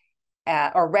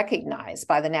or recognized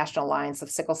by the National Alliance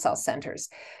of Sickle Cell Centers.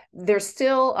 There's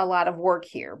still a lot of work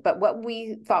here, but what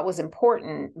we thought was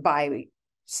important by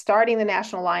starting the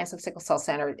National Alliance of Sickle Cell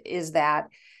Center is that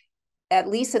at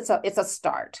least it's a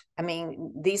start. I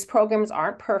mean, these programs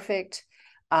aren't perfect,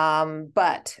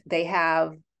 but they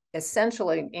have essential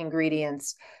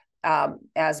ingredients,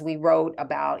 as we wrote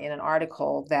about in an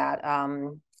article that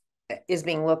is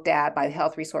being looked at by the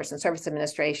Health Resource and Service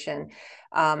Administration.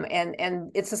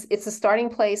 And it's a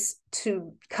starting place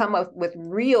to come up with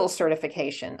real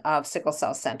certification of sickle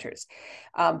cell centers.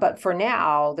 But for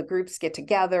now, the groups get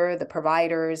together, the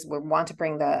providers, we want to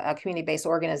bring the community-based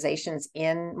organizations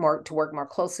in more to work more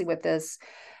closely with this.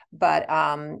 But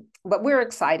we're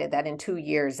excited that in 2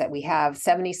 years that we have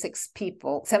 76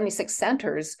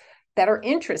 centers that are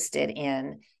interested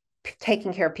in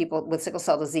taking care of people with sickle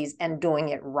cell disease and doing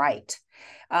it right.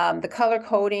 The color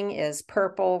coding is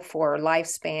purple for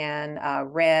lifespan,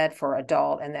 red for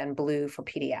adult, and then blue for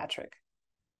pediatric.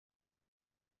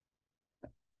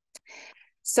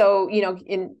 So,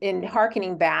 in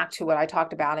hearkening back to what I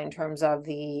talked about in terms of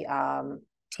the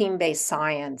team-based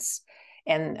science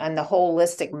and the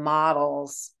holistic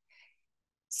models,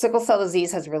 sickle cell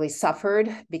disease has really suffered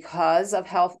because of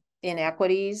health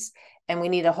inequities, and we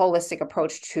need a holistic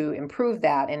approach to improve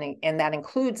that, and that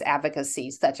includes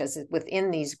advocacy, such as within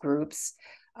these groups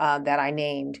that I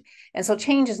named. And so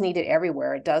change is needed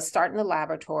everywhere. It does start in the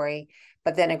laboratory,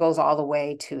 but then it goes all the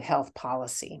way to health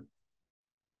policy.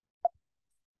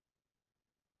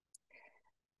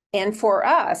 And for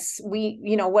us, we,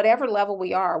 whatever level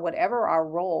we are, whatever our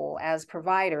role as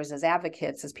providers, as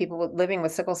advocates, as people living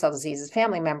with sickle cell disease, as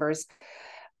family members,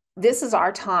 this is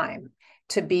our time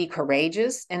to be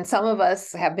courageous. And some of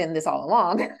us have been this all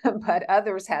along, but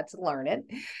others had to learn it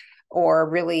or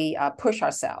really push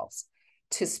ourselves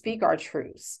to speak our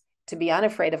truths, to be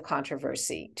unafraid of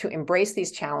controversy, to embrace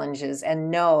these challenges and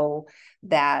know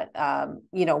that,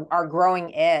 our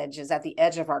growing edge is at the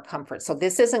edge of our comfort. So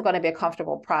this isn't going to be a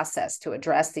comfortable process to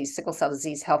address these sickle cell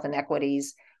disease health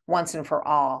inequities once and for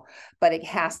all, but it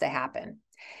has to happen.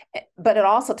 But it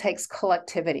also takes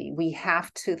collectivity. We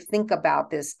have to think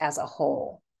about this as a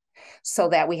whole, so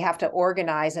that we have to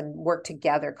organize and work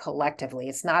together collectively.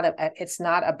 It's not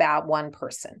about one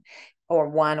person or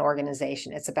one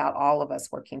organization. It's about all of us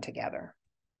working together.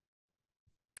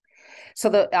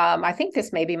 So I think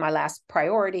this may be my last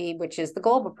priority, which is the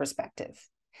global perspective.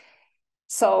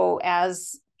 So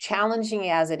as challenging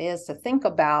as it is to think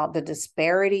about the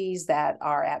disparities that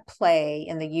are at play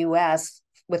in the US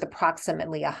with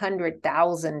approximately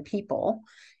 100,000 people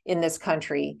in this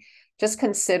country, just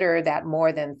consider that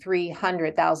more than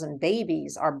 300,000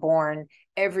 babies are born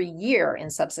every year in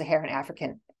sub-Saharan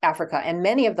Africa, and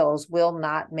many of those will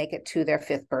not make it to their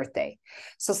 5th birthday.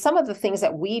 So some of the things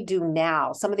that we do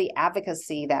now, some of the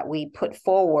advocacy that we put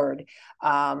forward,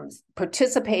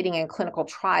 participating in clinical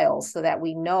trials so that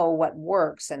we know what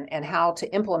works and how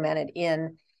to implement it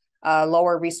in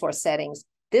lower resource settings,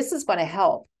 this is going to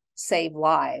help save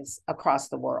lives across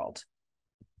the world.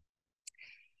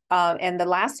 And the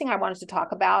last thing I wanted to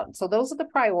talk about, so those are the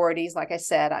priorities, like I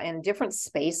said, in different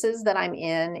spaces that I'm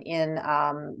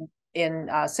in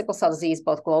sickle cell disease,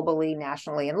 both globally,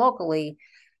 nationally, and locally.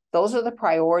 Those are the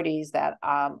priorities that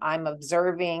I'm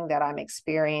observing, that I'm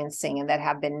experiencing, and that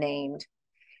have been named.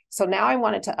 So now I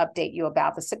wanted to update you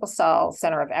about the Sickle Cell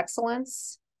Center of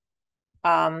Excellence,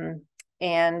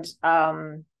 and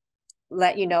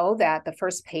let you know that the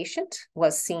first patient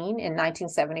was seen in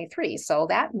 1973. So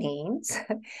that means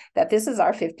that this is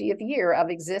our 50th year of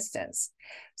existence.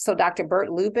 So Dr.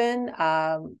 Bert Lubin,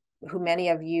 who many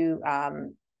of you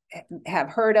have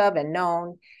heard of and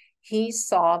known, he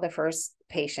saw the first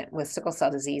patient with sickle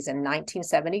cell disease in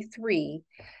 1973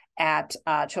 at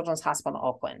Children's Hospital in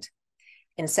Oakland.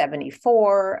 In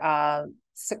 74,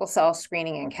 sickle cell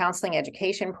screening and counseling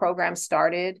education program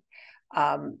started.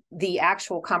 The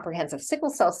actual comprehensive sickle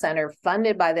cell center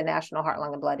funded by the National Heart,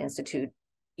 Lung, and Blood Institute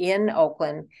in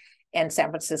Oakland and San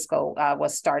Francisco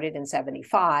was started in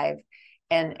 75.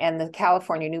 And the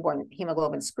California Newborn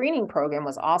Hemoglobin Screening Program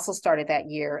was also started that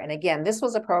year. And again, this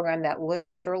was a program that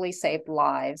literally saved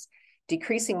lives,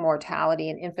 decreasing mortality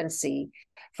in infancy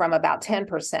from about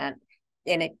 10%.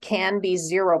 And it can be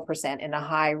 0% in a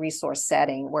high resource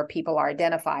setting where people are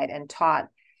identified and taught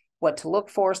what to look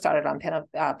for, started on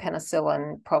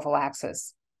penicillin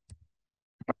prophylaxis.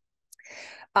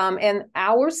 And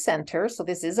our center, so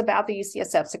this is about the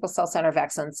UCSF Sickle Cell Center of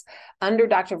Excellence, under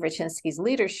Dr. Wrochinski's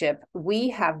leadership, we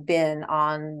have been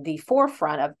on the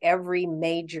forefront of every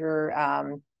major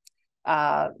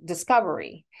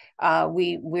discovery.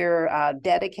 We're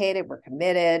dedicated, we're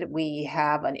committed, we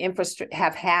have an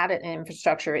had an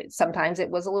infrastructure. Sometimes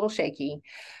it was a little shaky,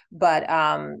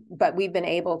 but we've been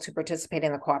able to participate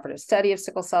in the cooperative study of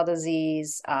sickle cell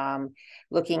disease,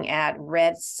 looking at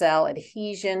red cell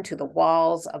adhesion to the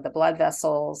walls of the blood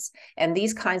vessels. And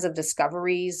these kinds of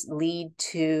discoveries lead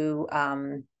to,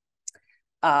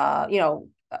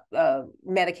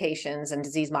 medications and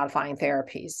disease-modifying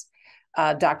therapies.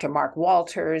 Dr. Mark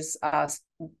Walters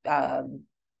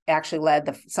actually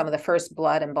led some of the first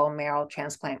blood and bone marrow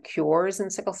transplant cures in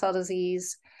sickle cell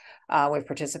disease. We've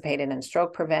participated in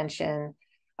stroke prevention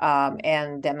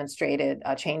and demonstrated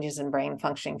changes in brain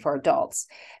functioning for adults.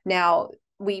 Now,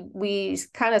 we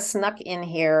kind of snuck in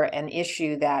here an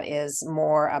issue that is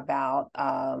more about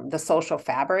the social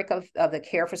fabric of the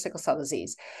care for sickle cell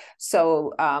disease.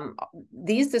 So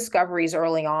these discoveries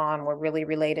early on were really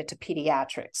related to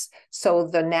pediatrics. So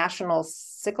the national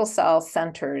sickle cell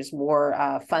centers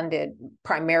were funded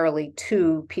primarily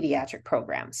to pediatric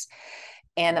programs.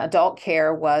 And adult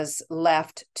care was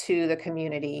left to the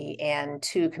community and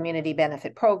to community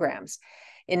benefit programs.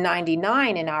 In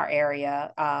 '99 in our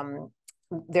area,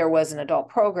 there was an adult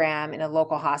program in a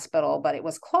local hospital, but it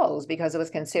was closed because it was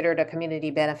considered a community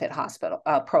benefit hospital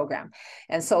program.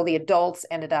 And so the adults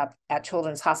ended up at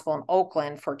Children's Hospital in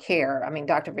Oakland for care. I mean,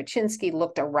 Dr. Wrochinski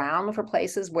looked around for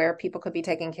places where people could be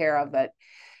taken care of, but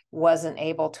wasn't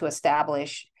able to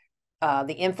establish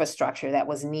the infrastructure that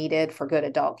was needed for good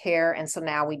adult care. And so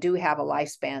now we do have a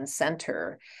lifespan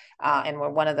center, and we're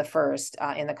one of the first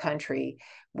in the country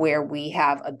where we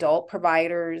have adult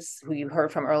providers who you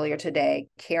heard from earlier today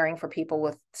caring for people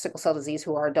with sickle cell disease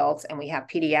who are adults, and we have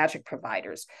pediatric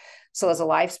providers. So as a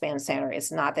lifespan center, it's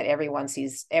not that everyone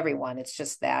sees everyone, it's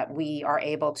just that we are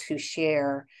able to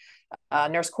share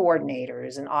nurse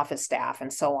coordinators and office staff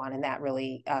and so on, and that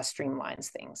really streamlines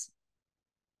things.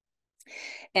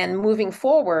 And moving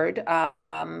forward,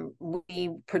 we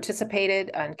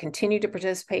participated and continue to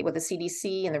participate with the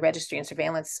CDC and the Registry and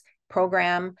Surveillance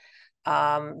Program,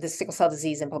 the Sickle Cell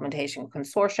Disease Implementation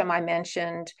Consortium I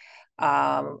mentioned.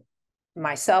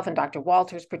 Myself and Dr.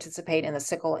 Walters participate in the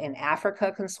Sickle in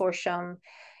Africa Consortium.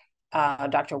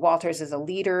 Dr. Walters is a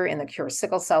leader in the Cure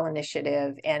Sickle Cell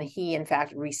Initiative, and he, in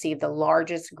fact, received the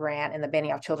largest grant in the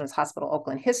Benioff Children's Hospital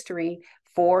Oakland history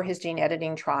for his gene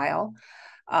editing trial.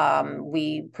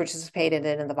 We participated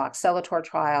in the Voxelotor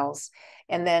trials.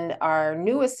 And then our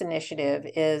newest initiative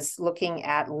is looking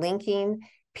at linking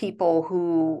people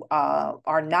who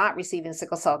are not receiving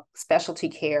sickle cell specialty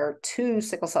care to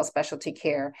sickle cell specialty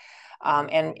care.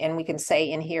 And we can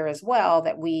say in here as well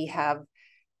that we have,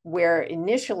 where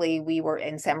initially we were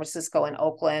in San Francisco and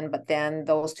Oakland, but then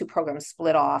those two programs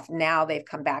split off. Now they've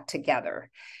come back together.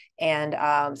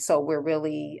 And so we're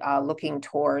really looking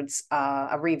towards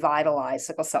a revitalized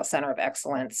Sickle Cell Center of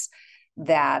Excellence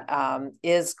that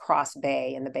is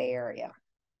cross-Bay in the Bay Area.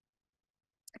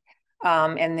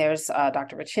 And there's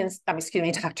Dr.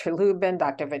 Lubin,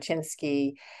 Dr.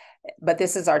 Vachinsky, but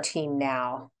this is our team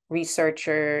now.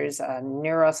 Researchers,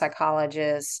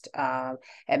 neuropsychologists,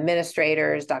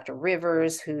 administrators, Dr.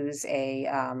 Rivers, who's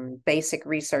a basic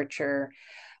researcher.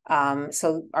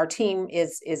 So our team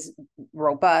is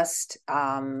robust,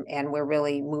 and we're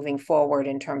really moving forward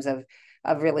in terms of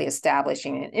really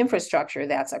establishing an infrastructure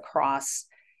that's across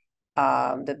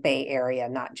the Bay Area,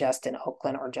 not just in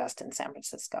Oakland or just in San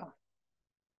Francisco.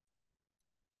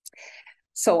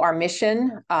 So our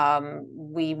mission,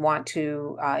 we want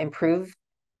to improve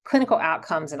clinical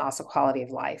outcomes and also quality of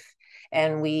life,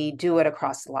 and we do it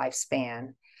across the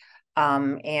lifespan.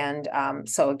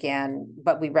 So again,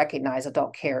 but we recognize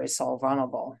adult care is so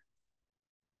vulnerable.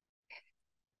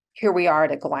 Here we are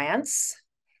at a glance,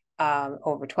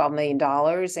 over $12 million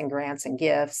in grants and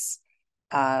gifts,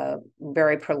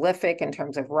 very prolific in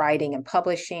terms of writing and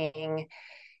publishing.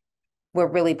 We're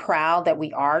really proud that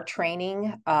we are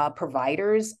training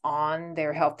providers on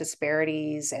their health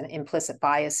disparities and implicit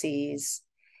biases.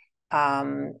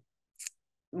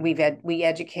 We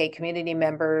educate community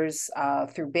members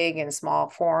through big and small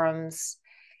forums.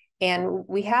 And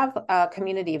we have a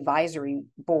community advisory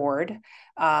board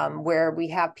where we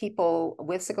have people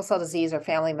with sickle cell disease or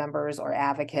family members or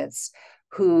advocates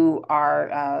who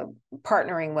are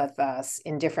partnering with us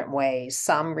in different ways.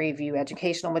 Some review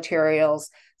educational materials,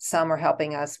 some are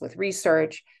helping us with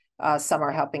research, some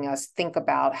are helping us think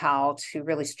about how to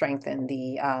really strengthen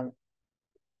the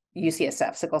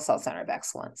UCSF Sickle Cell Center of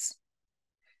Excellence.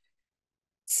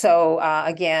 So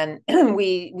again,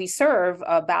 we serve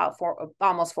about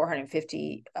almost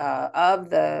 450 of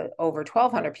the over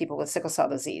 1,200 people with sickle cell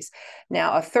disease.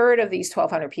 Now, a third of these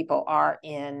 1,200 people are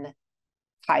in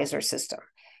Kaiser system.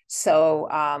 So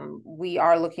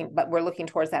we're looking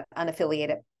towards that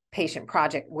unaffiliated patient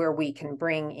project where we can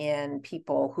bring in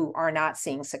people who are not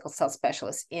seeing sickle cell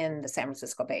specialists in the San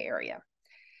Francisco Bay Area.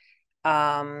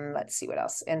 Let's see what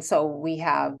else. And so we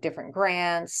have different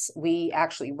grants. We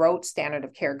actually wrote standard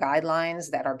of care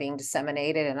guidelines that are being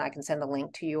disseminated, and I can send the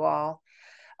link to you all.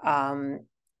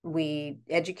 We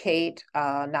educate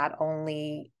not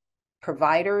only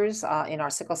providers in our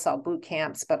sickle cell boot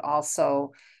camps, but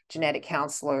also genetic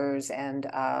counselors and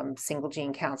single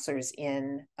gene counselors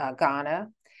in Ghana.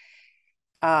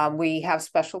 We have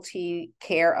specialty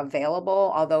care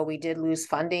available, although we did lose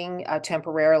funding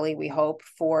temporarily, we hope,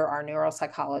 for our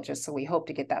neuropsychologists. So we hope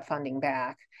to get that funding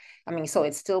back. I mean, so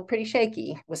it's still pretty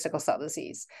shaky with sickle cell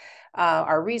disease.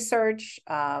 Our research,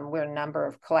 we're a number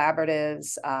of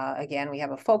collaboratives. Again, we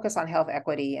have a focus on health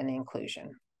equity and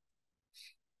inclusion.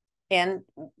 And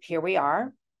here we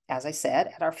are, as I said,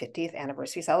 at our 50th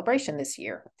anniversary celebration this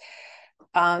year.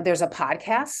 There's a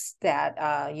podcast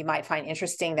that you might find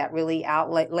interesting that really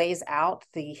lays out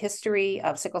the history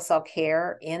of sickle cell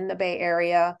care in the Bay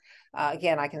Area.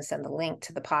 Again, I can send the link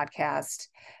to the podcast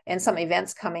and some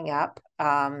events coming up.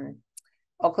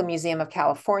 Oakland Museum of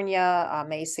California,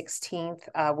 May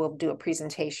 16th, we'll do a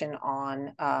presentation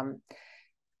on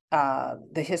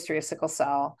the history of sickle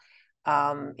cell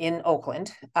in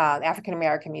Oakland. The African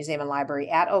American Museum and Library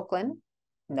at Oakland.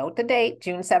 Note the date,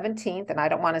 June 17th, and I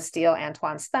don't want to steal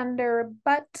Antoine's thunder,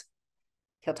 but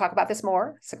He'll talk about this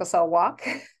more, Sickle Cell Walk,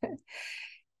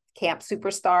 Camp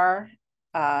Superstar.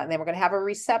 And then we're going to have a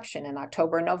reception in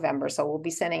October and November. So we'll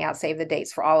be sending out save the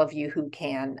dates for all of you who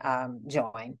can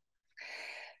join.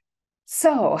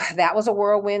 So that was a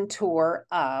whirlwind tour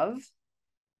of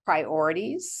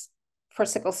priorities for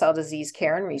sickle cell disease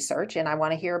care and research. And I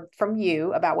want to hear from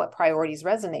you about what priorities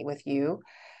resonate with you.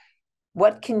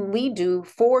 What can we do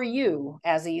for you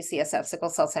as the UCSF Sickle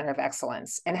Cell Center of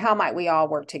Excellence? And how might we all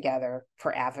work together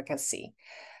for advocacy?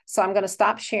 So I'm going to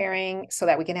stop sharing so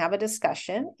that we can have a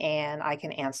discussion and I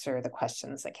can answer the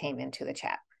questions that came into the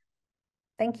chat.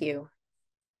 Thank you.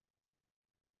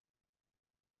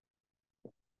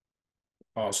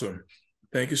 Awesome.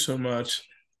 Thank you so much.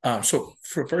 So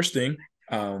for first thing,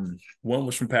 one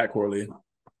was from Pat Corley.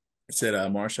 It said,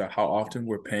 Marsha, how often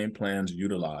were pain plans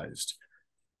utilized?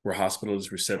 Were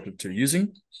hospitals receptive to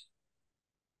using?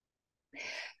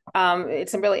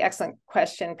 It's a really excellent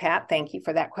question, Pat. Thank you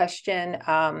for that question.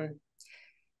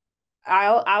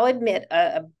 I'll admit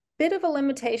a bit of a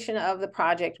limitation of the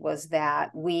project was that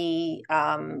we,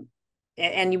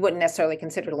 and you wouldn't necessarily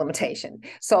consider it a limitation.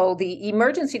 So the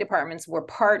emergency departments were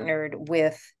partnered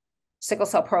with sickle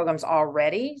cell programs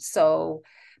already. So,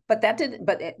 but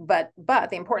the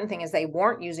important thing is they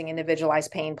weren't using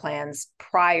individualized pain plans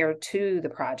prior to the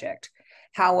project.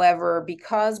 However,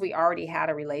 because we already had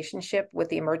a relationship with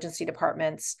the emergency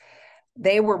departments,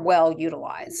 they were well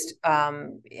utilized.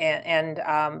 So,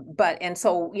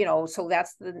 so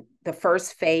that's the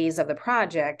first phase of the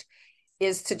project,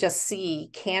 is to just see,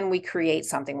 can we create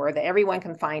something where everyone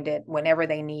can find it whenever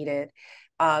they need it?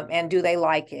 And do they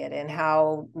like it? And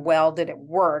how well did it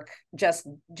work just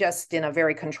in a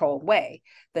very controlled way?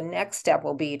 The next step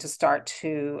will be to start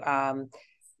to,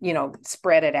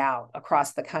 spread it out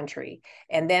across the country.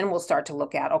 And then we'll start to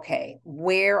look at, okay,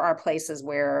 where are places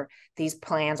where these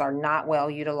plans are not well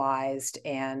utilized,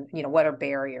 and, what are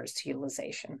barriers to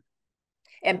utilization?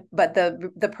 But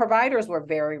the providers were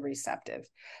very receptive.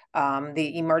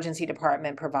 The emergency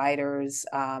department providers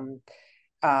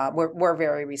were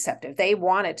very receptive. They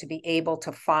wanted to be able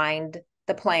to find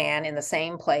the plan in the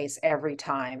same place every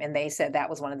time. And they said that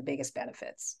was one of the biggest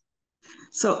benefits.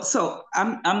 So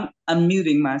I'm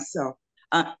unmuting myself.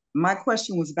 My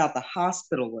question was about the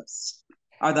hospitalists.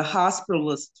 Are the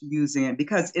hospitalists using it?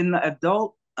 Because in the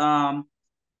adult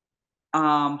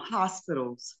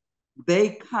hospitals, they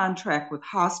contract with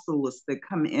hospitalists that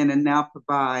come in and now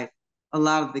provide a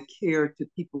lot of the care to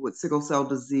people with sickle cell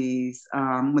disease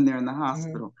when they're in the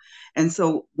hospital. Mm-hmm. And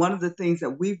so one of the things that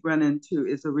we've run into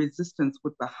is a resistance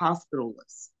with the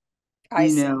hospitalists,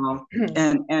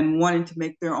 and wanting to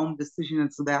make their own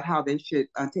decisions about how they should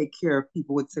take care of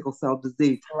people with sickle cell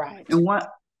disease. Right. And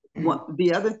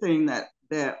the other thing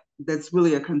that's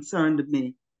really a concern to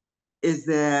me is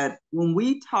that when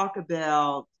we talk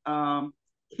about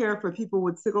care for people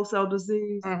with sickle cell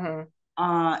disease, mm-hmm.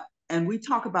 And we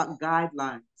talk about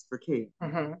guidelines for care,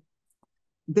 mm-hmm.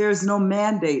 there's no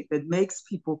mandate that makes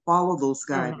people follow those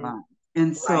guidelines. Mm-hmm.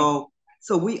 And so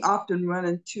we often run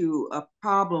into a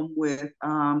problem with,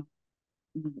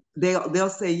 they'll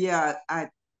say, yeah,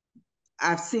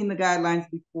 I've seen the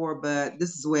guidelines before, but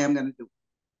this is the way I'm going to do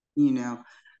it,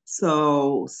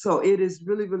 So it is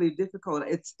really, really difficult.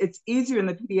 It's easier in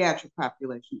the pediatric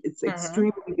population. It's mm-hmm.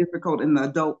 extremely difficult in the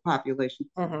adult population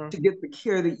mm-hmm. to get the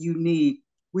care that you need.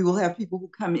 We will have people who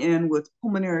come in with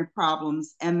pulmonary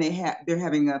problems and they're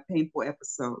having a painful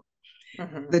episode.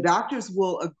 Mm-hmm. The doctors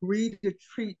will agree to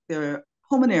treat their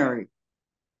pulmonary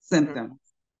symptoms,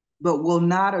 mm-hmm. but will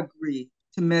not agree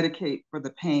to medicate for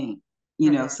the pain.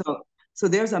 So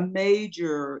there's a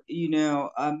major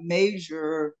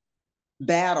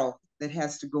battle that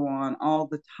has to go on all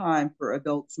the time for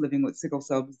adults living with sickle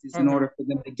cell disease mm-hmm. in order for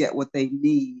them to get what they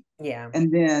need. Yeah.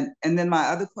 And then my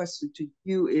other question to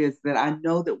you is that I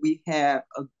know that we have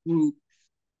a group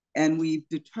and we've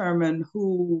determined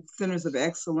who centers of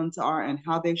excellence are and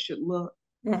how they should look.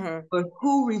 Mm-hmm. But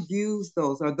who reviews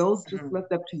those? Are those just mm-hmm.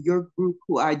 left up to your group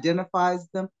who identifies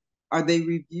them? Are they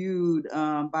reviewed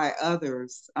by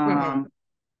others? Mm-hmm.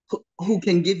 Who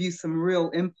can give you some real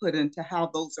input into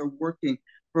how those are working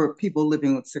for people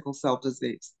living with sickle cell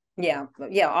disease? Yeah,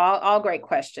 all great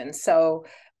questions. So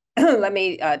let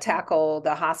me tackle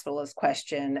the hospitalist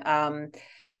question.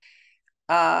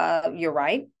 You're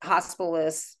right,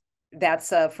 hospitalists,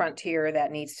 that's a frontier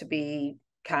that needs to be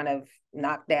kind of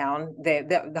knocked down.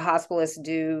 The hospitalists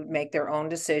do make their own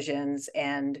decisions,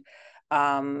 and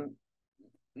I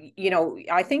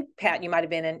think, Pat, you might have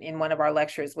been in one of our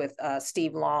lectures with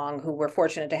Steve Long, who we're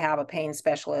fortunate to have a pain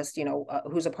specialist,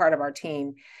 who's a part of our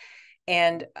team.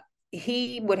 And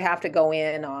he would have to go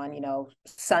in on,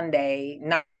 Sunday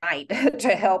night to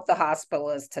help the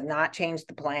hospitalist to not change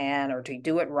the plan or to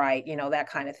do it right, that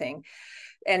kind of thing.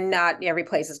 And not every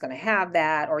place is going to have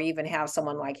that, or even have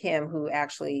someone like him who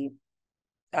actually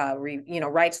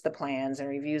writes the plans and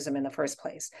reviews them in the first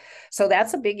place. So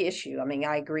that's a big issue. I mean,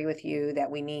 I agree with you that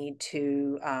we need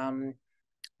to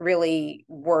really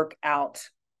work out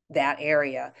that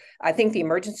area. I think the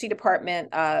emergency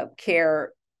department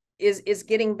care is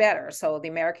getting better. So the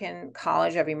American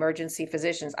College of Emergency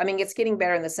Physicians, I mean, it's getting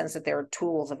better in the sense that there are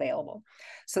tools available.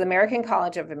 So the American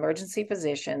College of Emergency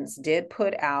Physicians did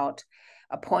put out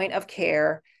a point of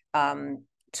care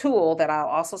tool that I'll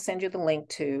also send you the link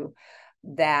to,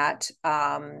 that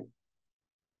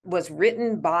was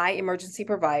written by emergency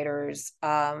providers,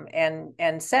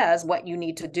 and says what you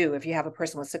need to do if you have a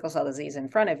person with sickle cell disease in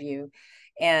front of you.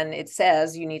 And it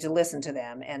says you need to listen to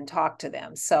them and talk to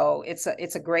them. So it's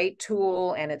a great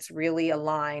tool, and it's really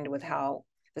aligned with how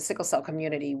the sickle cell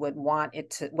community would want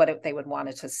it to, what they would want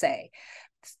it to say.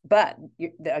 But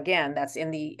again, that's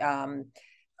in the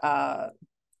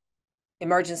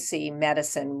emergency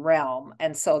medicine realm.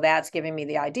 And so that's giving me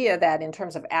the idea that in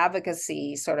terms of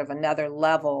advocacy, sort of another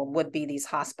level would be these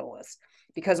hospitalists,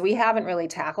 because we haven't really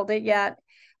tackled it yet.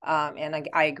 And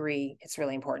I agree, it's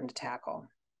really important to tackle.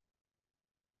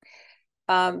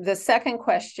 The second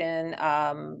question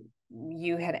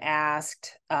you had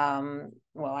asked,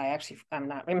 well, I'm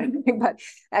not remembering, but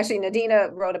actually Nadina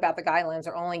wrote about the guidelines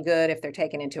are only good if they're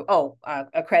taken into,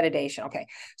 accreditation. Okay.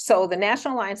 So the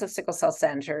National Alliance of Sickle Cell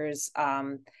Centers,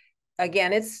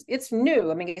 again, it's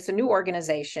new. I mean, it's a new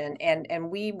organization, and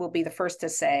we will be the first to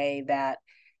say that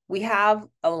we have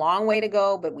a long way to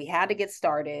go, but we had to get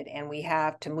started, and we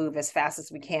have to move as fast as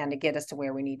we can to get us to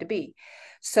where we need to be.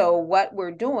 So what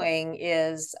we're doing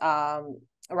is,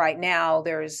 right now,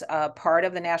 there's a part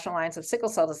of the National Alliance of Sickle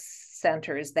Cell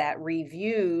Centers that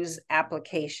reviews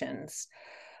applications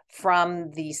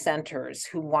from the centers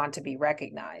who want to be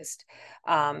recognized.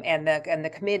 And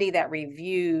the committee that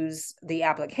reviews the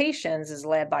applications is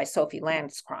led by Sophie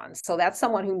Lanscron. So that's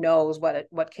someone who knows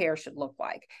what care should look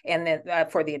like. And then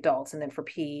for the adults, and then for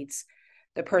peds,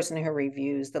 the person who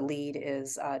reviews, the lead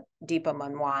is Deepa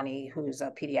Manwani, who's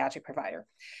a pediatric provider.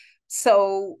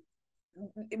 So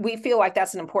we feel like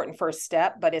that's an important first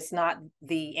step, but it's not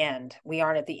the end. We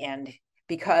aren't at the end,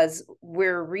 because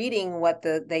we're reading what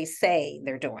they say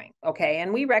they're doing, okay?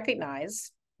 And we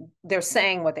recognize they're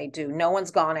saying what they do. No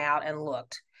one's gone out and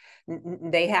looked.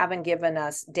 They haven't given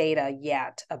us data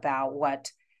yet about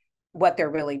what they're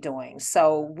really doing.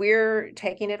 So we're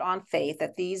taking it on faith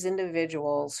that these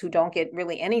individuals who don't get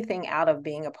really anything out of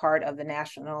being a part of the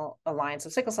National Alliance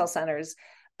of Sickle Cell Centers,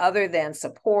 other than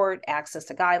support, access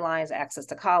to guidelines, access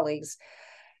to colleagues,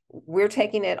 we're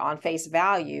taking it on face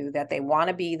value that they want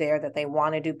to be there, that they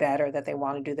want to do better, that they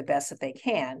want to do the best that they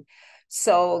can.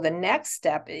 So the next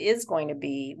step is going to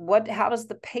be, how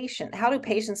do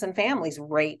patients and families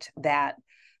rate that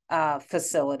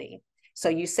facility? So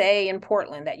you say in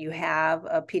Portland that you have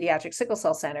a pediatric sickle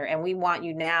cell center, and we want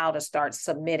you now to start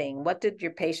submitting. What did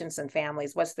your patients and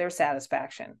families, what's their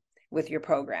satisfaction with your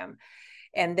program?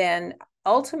 And then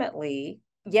ultimately,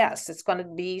 yes, it's going to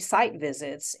be site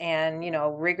visits and,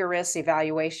 rigorous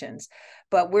evaluations,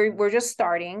 but we're just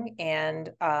starting, and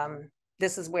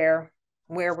this is where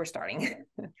we're starting.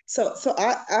 So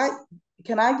I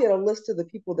can I get a list of the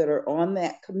people that are on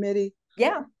that committee?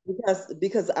 Yeah,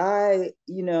 because I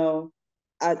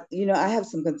have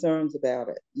some concerns about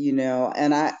it,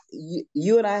 and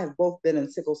you and I have both been in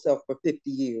sickle cell for 50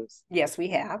 years. Yes, we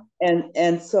have.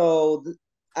 And so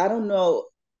I don't know.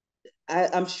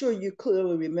 I'm sure you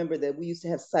clearly remember that we used to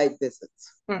have site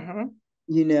visits,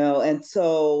 and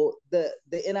so the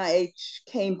NIH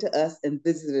came to us and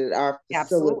visited our facility.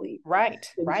 Absolutely. Right.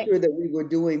 To ensure that we were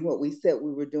doing what we said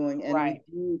we were doing and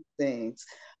reviewed things.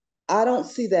 I don't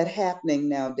see that happening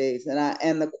nowadays,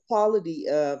 and the quality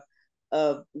of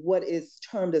what is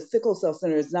termed a sickle cell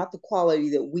center is not the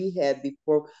quality that we had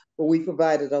before, where we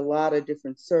provided a lot of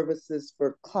different services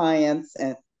for clients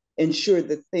and ensured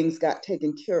that things got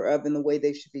taken care of in the way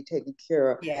they should be taken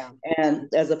care of. Yeah. And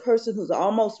as a person who's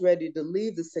almost ready to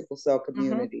leave the sickle cell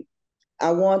community,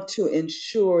 I want to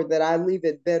ensure that I leave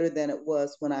it better than it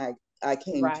was when I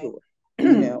came to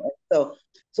it.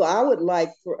 So I would like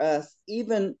for us,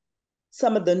 even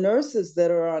some of the nurses that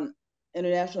are on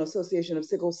International Association of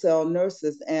Sickle Cell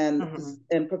Nurses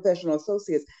and professional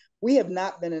associates, we have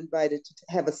not been invited to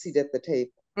have a seat at the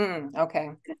table.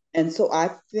 Okay. And so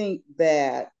I think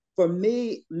that for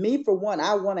me for one,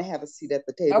 I want to have a seat at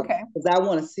the table, because I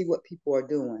want to see what people are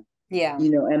doing. Yeah.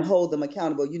 And hold them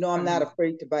accountable. I'm not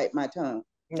afraid to bite my tongue.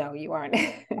 No, you aren't.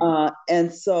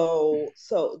 And so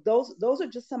those are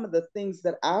just some of the things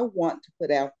that I want to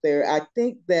put out there. I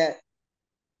think that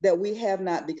we have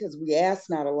not, because we ask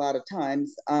not a lot of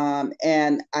times.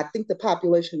 And I think the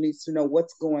population needs to know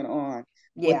what's going on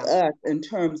with us in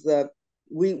terms of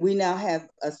we now have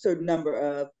a certain number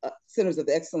of centers of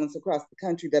excellence across the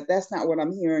country, but that's not what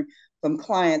I'm hearing from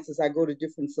clients as I go to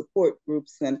different support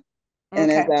groups and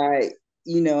as I,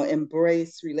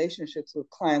 embrace relationships with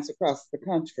clients across the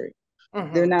country.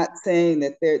 They're not saying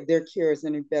that their care is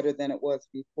any better than it was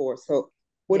before. So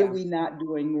what are we not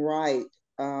doing right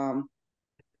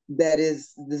that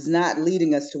is not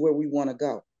leading us to where we want to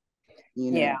go?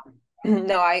 Yeah.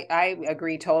 No, I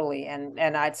agree totally. And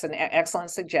it's an excellent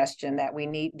suggestion that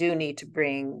we do need to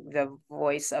bring the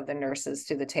voice of the nurses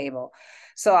to the table.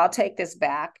 So I'll take this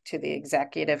back to the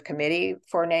executive committee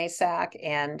for NASAC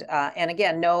and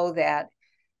again, know that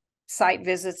site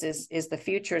visits is the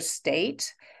future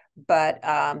state, but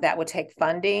that would take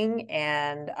funding.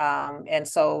 And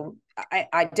so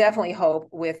I definitely hope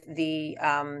with the,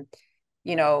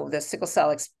 the Sickle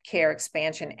Cell Care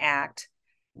Expansion Act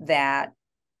that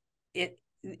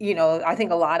I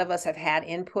think a lot of us have had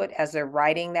input as they're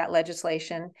writing that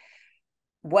legislation.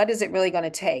 What is it really going to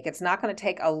take? It's not going to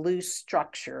take a loose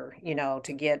structure,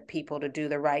 to get people to do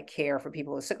the right care for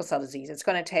people with sickle cell disease. It's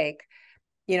going to take,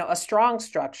 a strong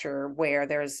structure where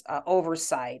there's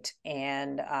oversight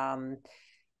and,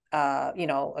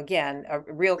 again, a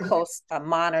real close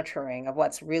monitoring of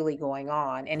what's really going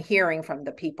on and hearing from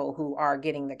the people who are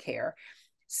getting the care.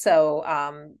 So,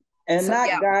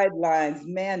 guidelines,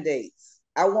 mandates.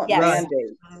 I want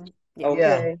mandates.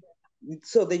 Okay.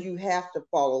 So that you have to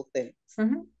follow things.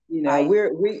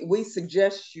 We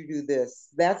suggest you do this.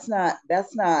 That's not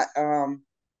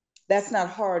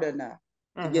hard enough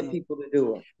to get people to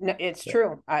do it. No, it's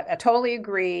true. I totally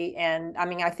agree. And I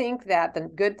mean, I think that the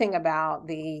good thing about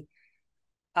the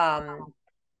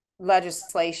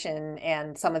legislation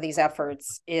and some of these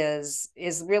efforts is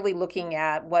really looking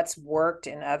at what's worked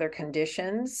in other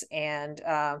conditions. And,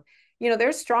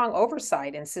 there's strong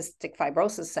oversight in cystic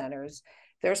fibrosis centers.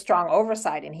 There's strong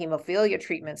oversight in hemophilia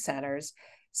treatment centers.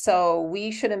 So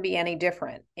we shouldn't be any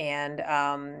different. And,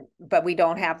 but we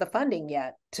don't have the funding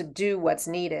yet to do what's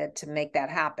needed to make that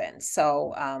happen.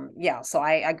 So, so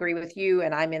I agree with you.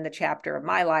 And I'm in the chapter of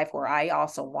my life where I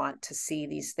also want to see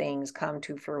these things come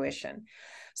to fruition.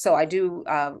 So I do,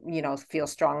 feel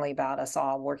strongly about us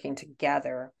all working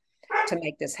together to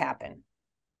make this happen.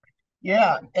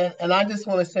 Yeah, and I just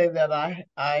want to say that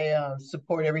I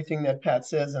support everything that Pat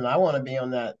says, and I want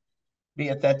to be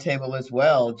at that table as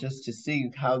well, just to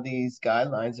see how these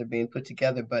guidelines are being put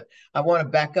together. But I want to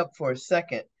back up for a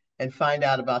second and find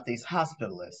out about these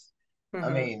hospitalists. I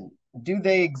mean, do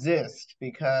they exist?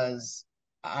 Because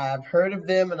I've heard of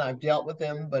them and I've dealt with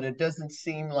them, but it doesn't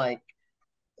seem like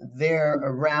they're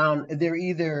around. They're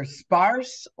either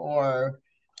sparse or,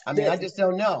 I mean, I just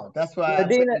don't know. That's why I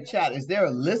put in the chat. Is there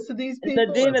a list of these people?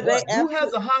 Who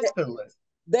has a hospitalist?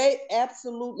 They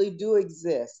absolutely do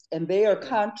exist, and they are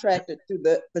contracted to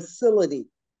the facility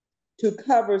to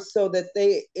cover so that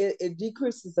it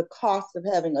decreases the cost of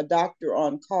having a doctor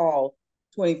on call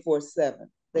 24/7.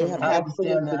 They have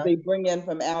hospitalists that they bring in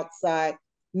from outside,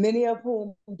 many of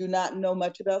whom do not know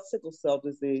much about sickle cell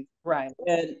disease. Right.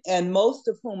 And most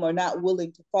of whom are not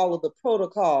willing to follow the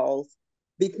protocols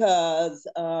because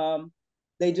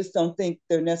they just don't think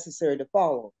they're necessary to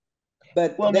follow.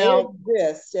 But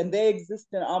exist, and they exist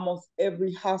in almost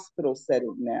every hospital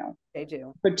setting now. They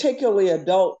do. Particularly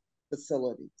adult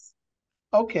facilities.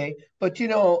 Okay, but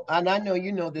and I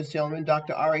know this gentleman,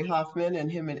 Dr. Ari Hoffman, and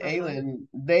him and Aylin,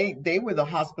 they were the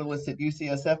hospitalists at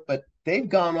UCSF, but they've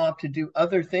gone off to do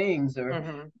other things,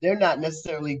 or they're not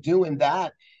necessarily doing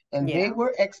that. And they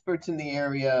were experts in the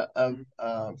area of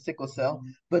sickle cell,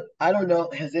 but I don't know,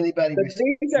 has anybody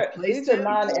these are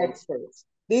non-experts.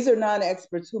 These are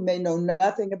non-experts who may know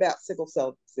nothing about sickle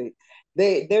cell disease.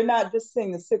 They're not just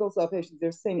seeing the sickle cell patients,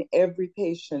 they're seeing every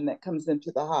patient that comes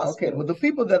into the hospital.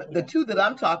 Okay, well, the two that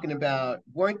I'm talking about,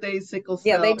 weren't they sickle cell?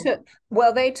 Yeah,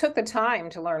 they took the time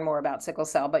to learn more about sickle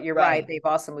cell, but you're right, they've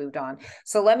also moved on.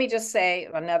 So let me just say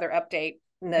another update,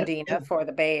 Nadina, for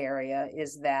the Bay Area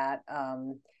is that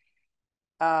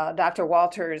Dr.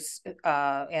 Walters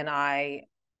and I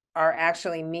are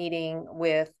actually meeting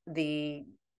with the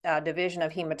Division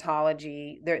of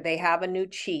Hematology. They have a new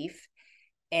chief,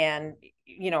 and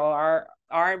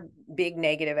our big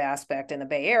negative aspect in the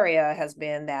Bay Area has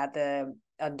been that the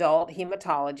adult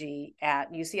hematology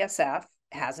at UCSF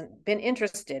hasn't been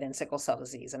interested in sickle cell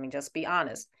disease. I mean, just be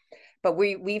honest. But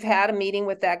we've had a meeting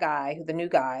with that guy, the new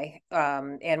guy,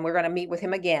 and we're going to meet with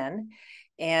him again.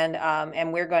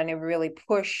 and we're going to really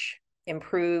push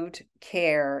improved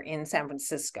care in San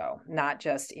Francisco, not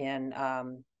just in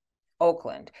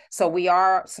Oakland. So we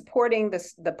are supporting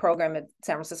the program at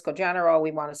San Francisco General.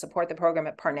 We want to support the program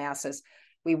at Parnassus.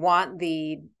 We want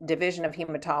the Division of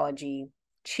Hematology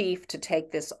chief to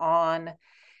take this on.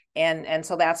 And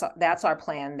so that's our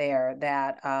plan there,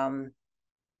 that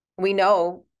we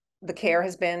know the care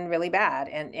has been really bad.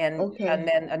 And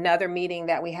then another meeting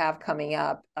that we have coming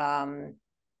up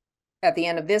at the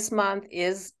end of this month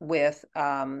is with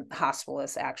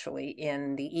hospitalists, actually,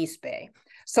 in the East Bay.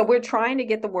 So we're trying to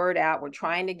get the word out. We're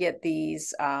trying to get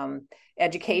these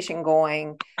education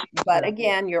going. But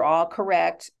again, you're all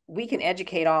correct. We can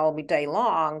educate all day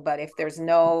long, but if there's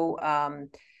no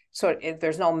if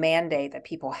there's no mandate that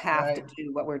people have to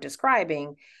do what we're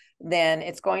describing, then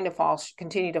it's going to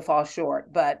continue to fall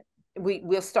short. But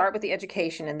we'll start with the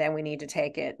education, and then we need to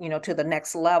take it, to the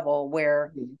next level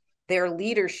where their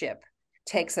leadership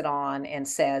takes it on and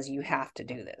says, you have to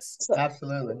do this.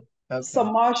 Absolutely. Okay. So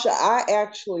Marsha, I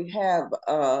actually have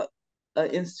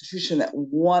an institution that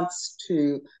wants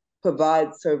to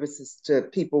provide services to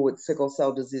people with sickle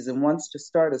cell disease and wants to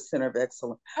start a center of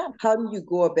excellence. Oh. How do you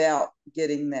go about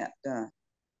getting that done?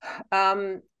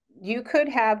 You could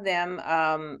have them.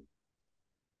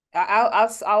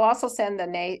 I'll also send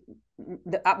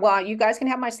well, you guys can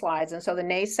have my slides, and so the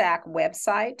NASAC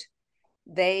website,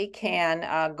 they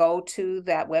can go to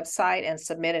that website and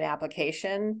submit an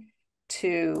application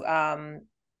to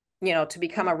to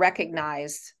become a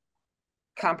recognized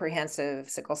comprehensive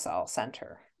sickle cell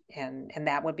center, and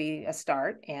that would be a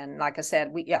start. And like I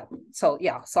said, so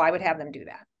I would have them do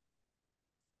that.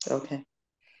 Okay.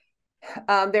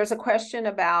 There's a question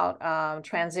about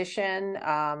transition,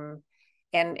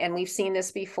 and we've seen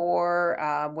this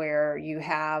before, where you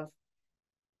have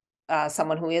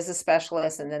someone who is a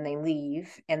specialist and then they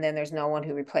leave, and then there's no one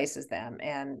who replaces them.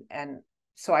 And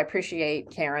so I appreciate,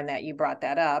 Karen, that you brought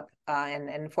that up. And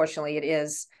unfortunately,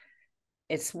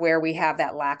 it's where we have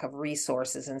that lack of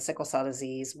resources in sickle cell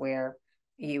disease, where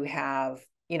you have,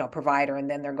 provider, and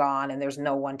then they're gone and there's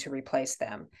no one to replace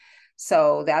them.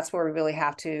 So that's where we really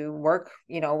have to work,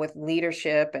 with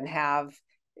leadership, and have,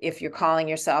 if you're calling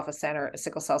yourself a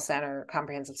sickle cell center,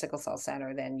 comprehensive sickle cell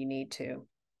center, then you need to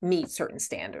meet certain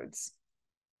standards.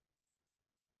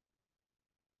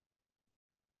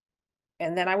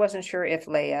 And then I wasn't sure if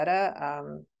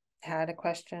Layetta had a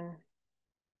question.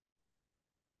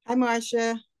 Hi,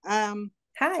 Marsha.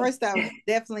 Hi. First, I would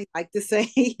definitely like to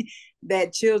say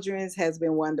that Children's has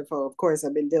been wonderful. Of course,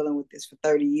 I've been dealing with this for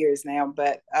 30 years now,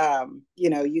 but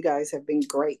you guys have been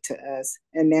great to us.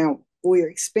 And now we're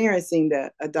experiencing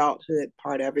the adulthood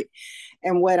part of it.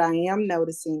 And what I am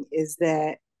noticing is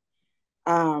that,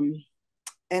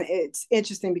 and it's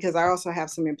interesting because I also have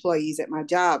some employees at my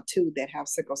job too that have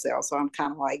sickle cell. So I'm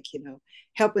kind of like,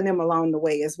 helping them along the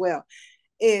way as well,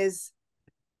 is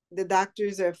the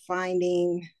doctors are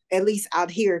finding, at least out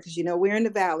here, because, we're in the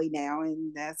Valley now,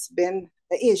 and that's been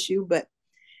an issue, but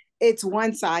it's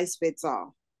one size fits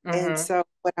all. Mm-hmm. And so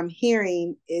what I'm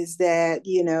hearing is that,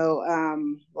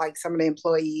 like some of the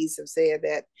employees have said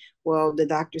that, well, the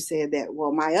doctor said that,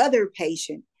 well, my other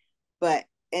patient,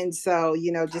 and so,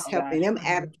 just helping them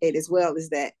advocate as well, is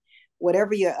that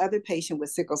whatever your other patient with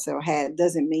sickle cell had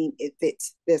doesn't mean it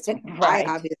fits this one. Right.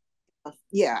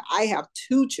 I have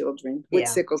 2 children with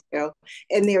sickle cell,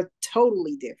 and they're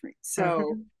totally different.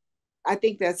 So I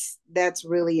think that's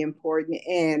really important.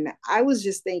 And I was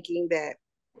just thinking that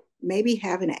maybe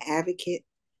having an advocate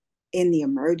in the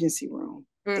emergency room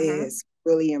is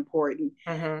really important,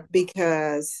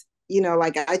 because,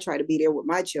 like I try to be there with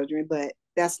my children, but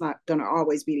that's not going to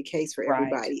always be the case for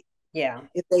everybody. Yeah.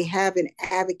 If they have an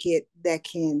advocate that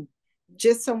can,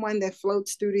 just someone that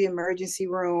floats through the emergency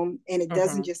room, and it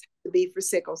doesn't just have to be for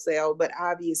sickle cell, but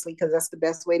obviously, because that's the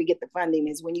best way to get the funding,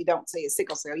 is when you don't say it's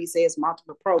sickle cell, you say it's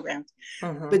multiple programs.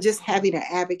 But just having an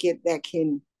advocate that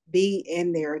can be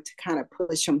in there to kind of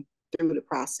push them through the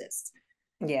process.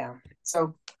 Yeah.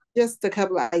 So just a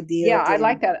couple of ideas. Yeah, I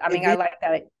like that. I mean, I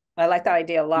like that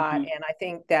idea a lot. And I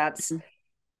think that's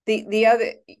the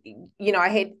other,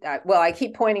 I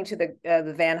keep pointing to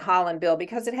the Van Hollen bill,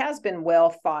 because it has been well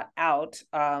thought out,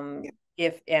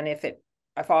 if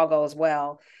all goes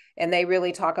well. And they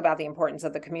really talk about the importance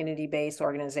of the community-based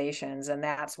organizations. And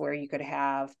that's where you could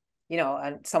have,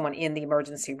 someone in the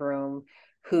emergency room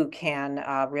who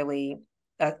can really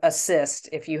assist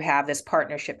if you have this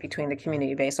partnership between the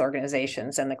community-based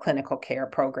organizations and the clinical care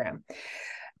program.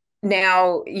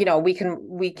 Now,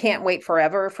 we can't wait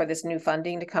forever for this new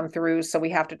funding to come through. So we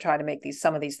have to try to make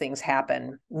some of these things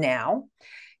happen now.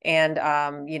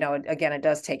 And, you know, again, it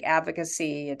does take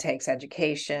advocacy, it takes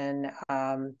education,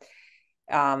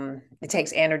 it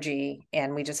takes energy,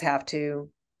 and we just have to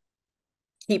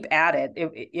keep at it.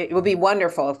 It would be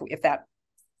wonderful if that,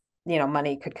 you know,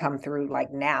 money could come through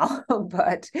like now,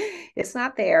 but it's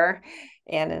not there.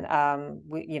 And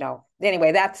we, you know,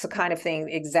 anyway, that's the kind of thing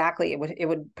exactly it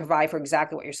would provide for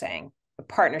exactly what you're saying, a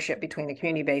partnership between the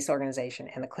community-based organization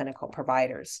and the clinical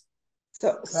providers.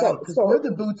 Because we're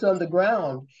the boots on the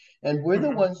ground, and we're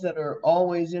the ones that are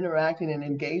always interacting and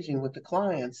engaging with the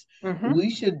clients.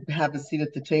 We should have a seat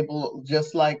at the table,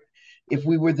 just like if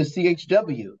we were the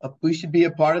CHW. We should be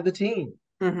a part of the team.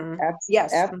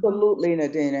 Yes, absolutely,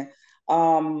 Nadina.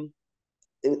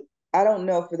 I don't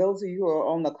know, for those of you who are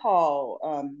on the call,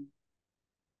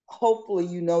 hopefully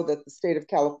you know that the state of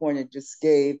California just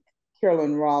gave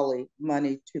Carolyn Raleigh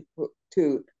money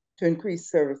to increase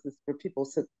services for people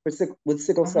with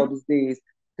sickle cell disease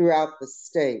throughout the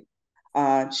state.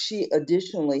 She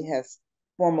additionally has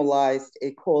formalized a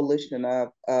coalition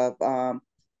of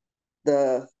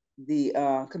the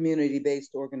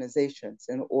community-based organizations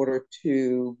in order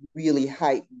to really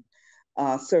heighten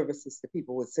services to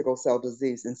people with sickle cell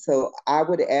disease. And so I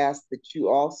would ask that you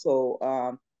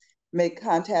also make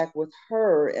contact with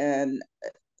her, and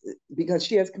because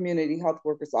she has community health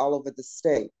workers all over the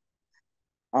state.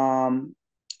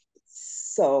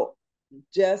 So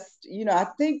just, you know, I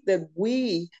think that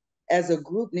we as a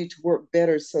group need to work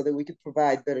better so that we can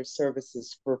provide better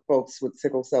services for folks with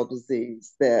sickle cell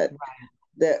disease. That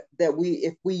we,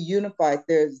 if we unify,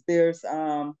 there's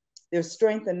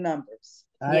strength in numbers.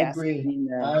 I agree.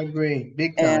 I agree,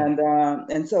 big time.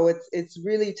 And so it's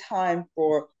really time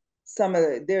for some of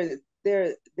the,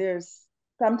 there's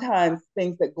sometimes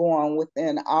things that go on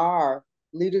within our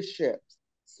leadership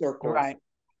circles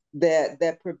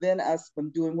that prevent us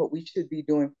from doing what we should be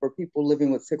doing for people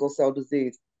living with sickle cell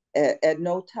disease. At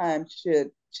no time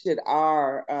should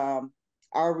our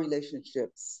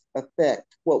relationships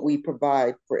affect what we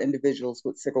provide for individuals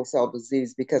with sickle cell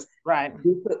disease, because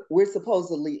we're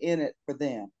supposedly in it for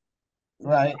them.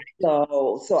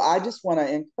 So I just want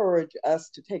to encourage us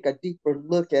to take a deeper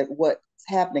look at what's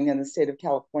happening in the state of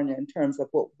California in terms of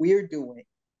what we're doing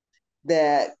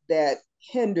that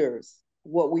hinders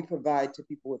what we provide to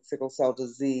people with sickle cell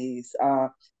disease,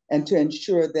 and to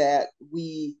ensure that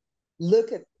we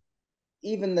look at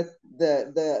even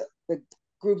the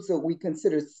groups that we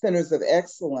consider centers of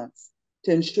excellence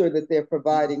to ensure that they're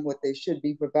providing what they should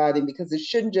be providing, because it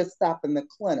shouldn't just stop in the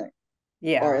clinic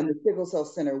or in the sickle cell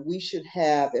center. We should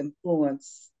have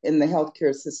influence in the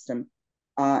healthcare system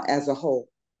as a whole.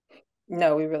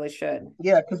 No, we really should.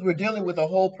 Yeah, because we're dealing with a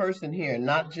whole person here,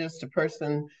 not just a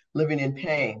person living in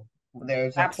pain.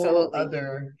 There's a whole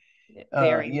other,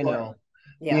 you know,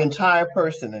 the entire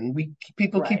person, and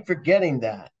people keep forgetting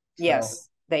that. Yes,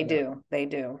 they do. They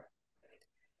do.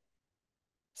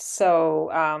 So,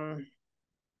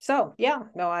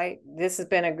 this has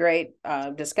been a great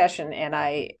discussion, and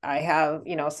I have,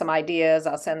 you know, some ideas.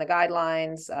 I'll send the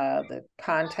guidelines, the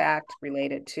contact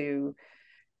related to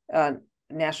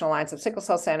National Alliance of Sickle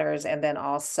Cell Centers, and then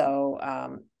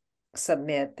also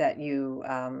submit that you,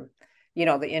 you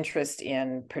know, the interest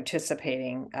in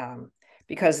participating,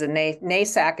 because the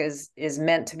NASAC is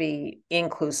meant to be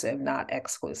inclusive, not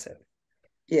exclusive.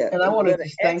 Yeah, and I want to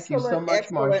thank you so much,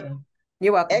 Marsha.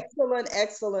 You're welcome.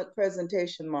 Excellent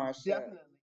presentation, Marsha. Definitely.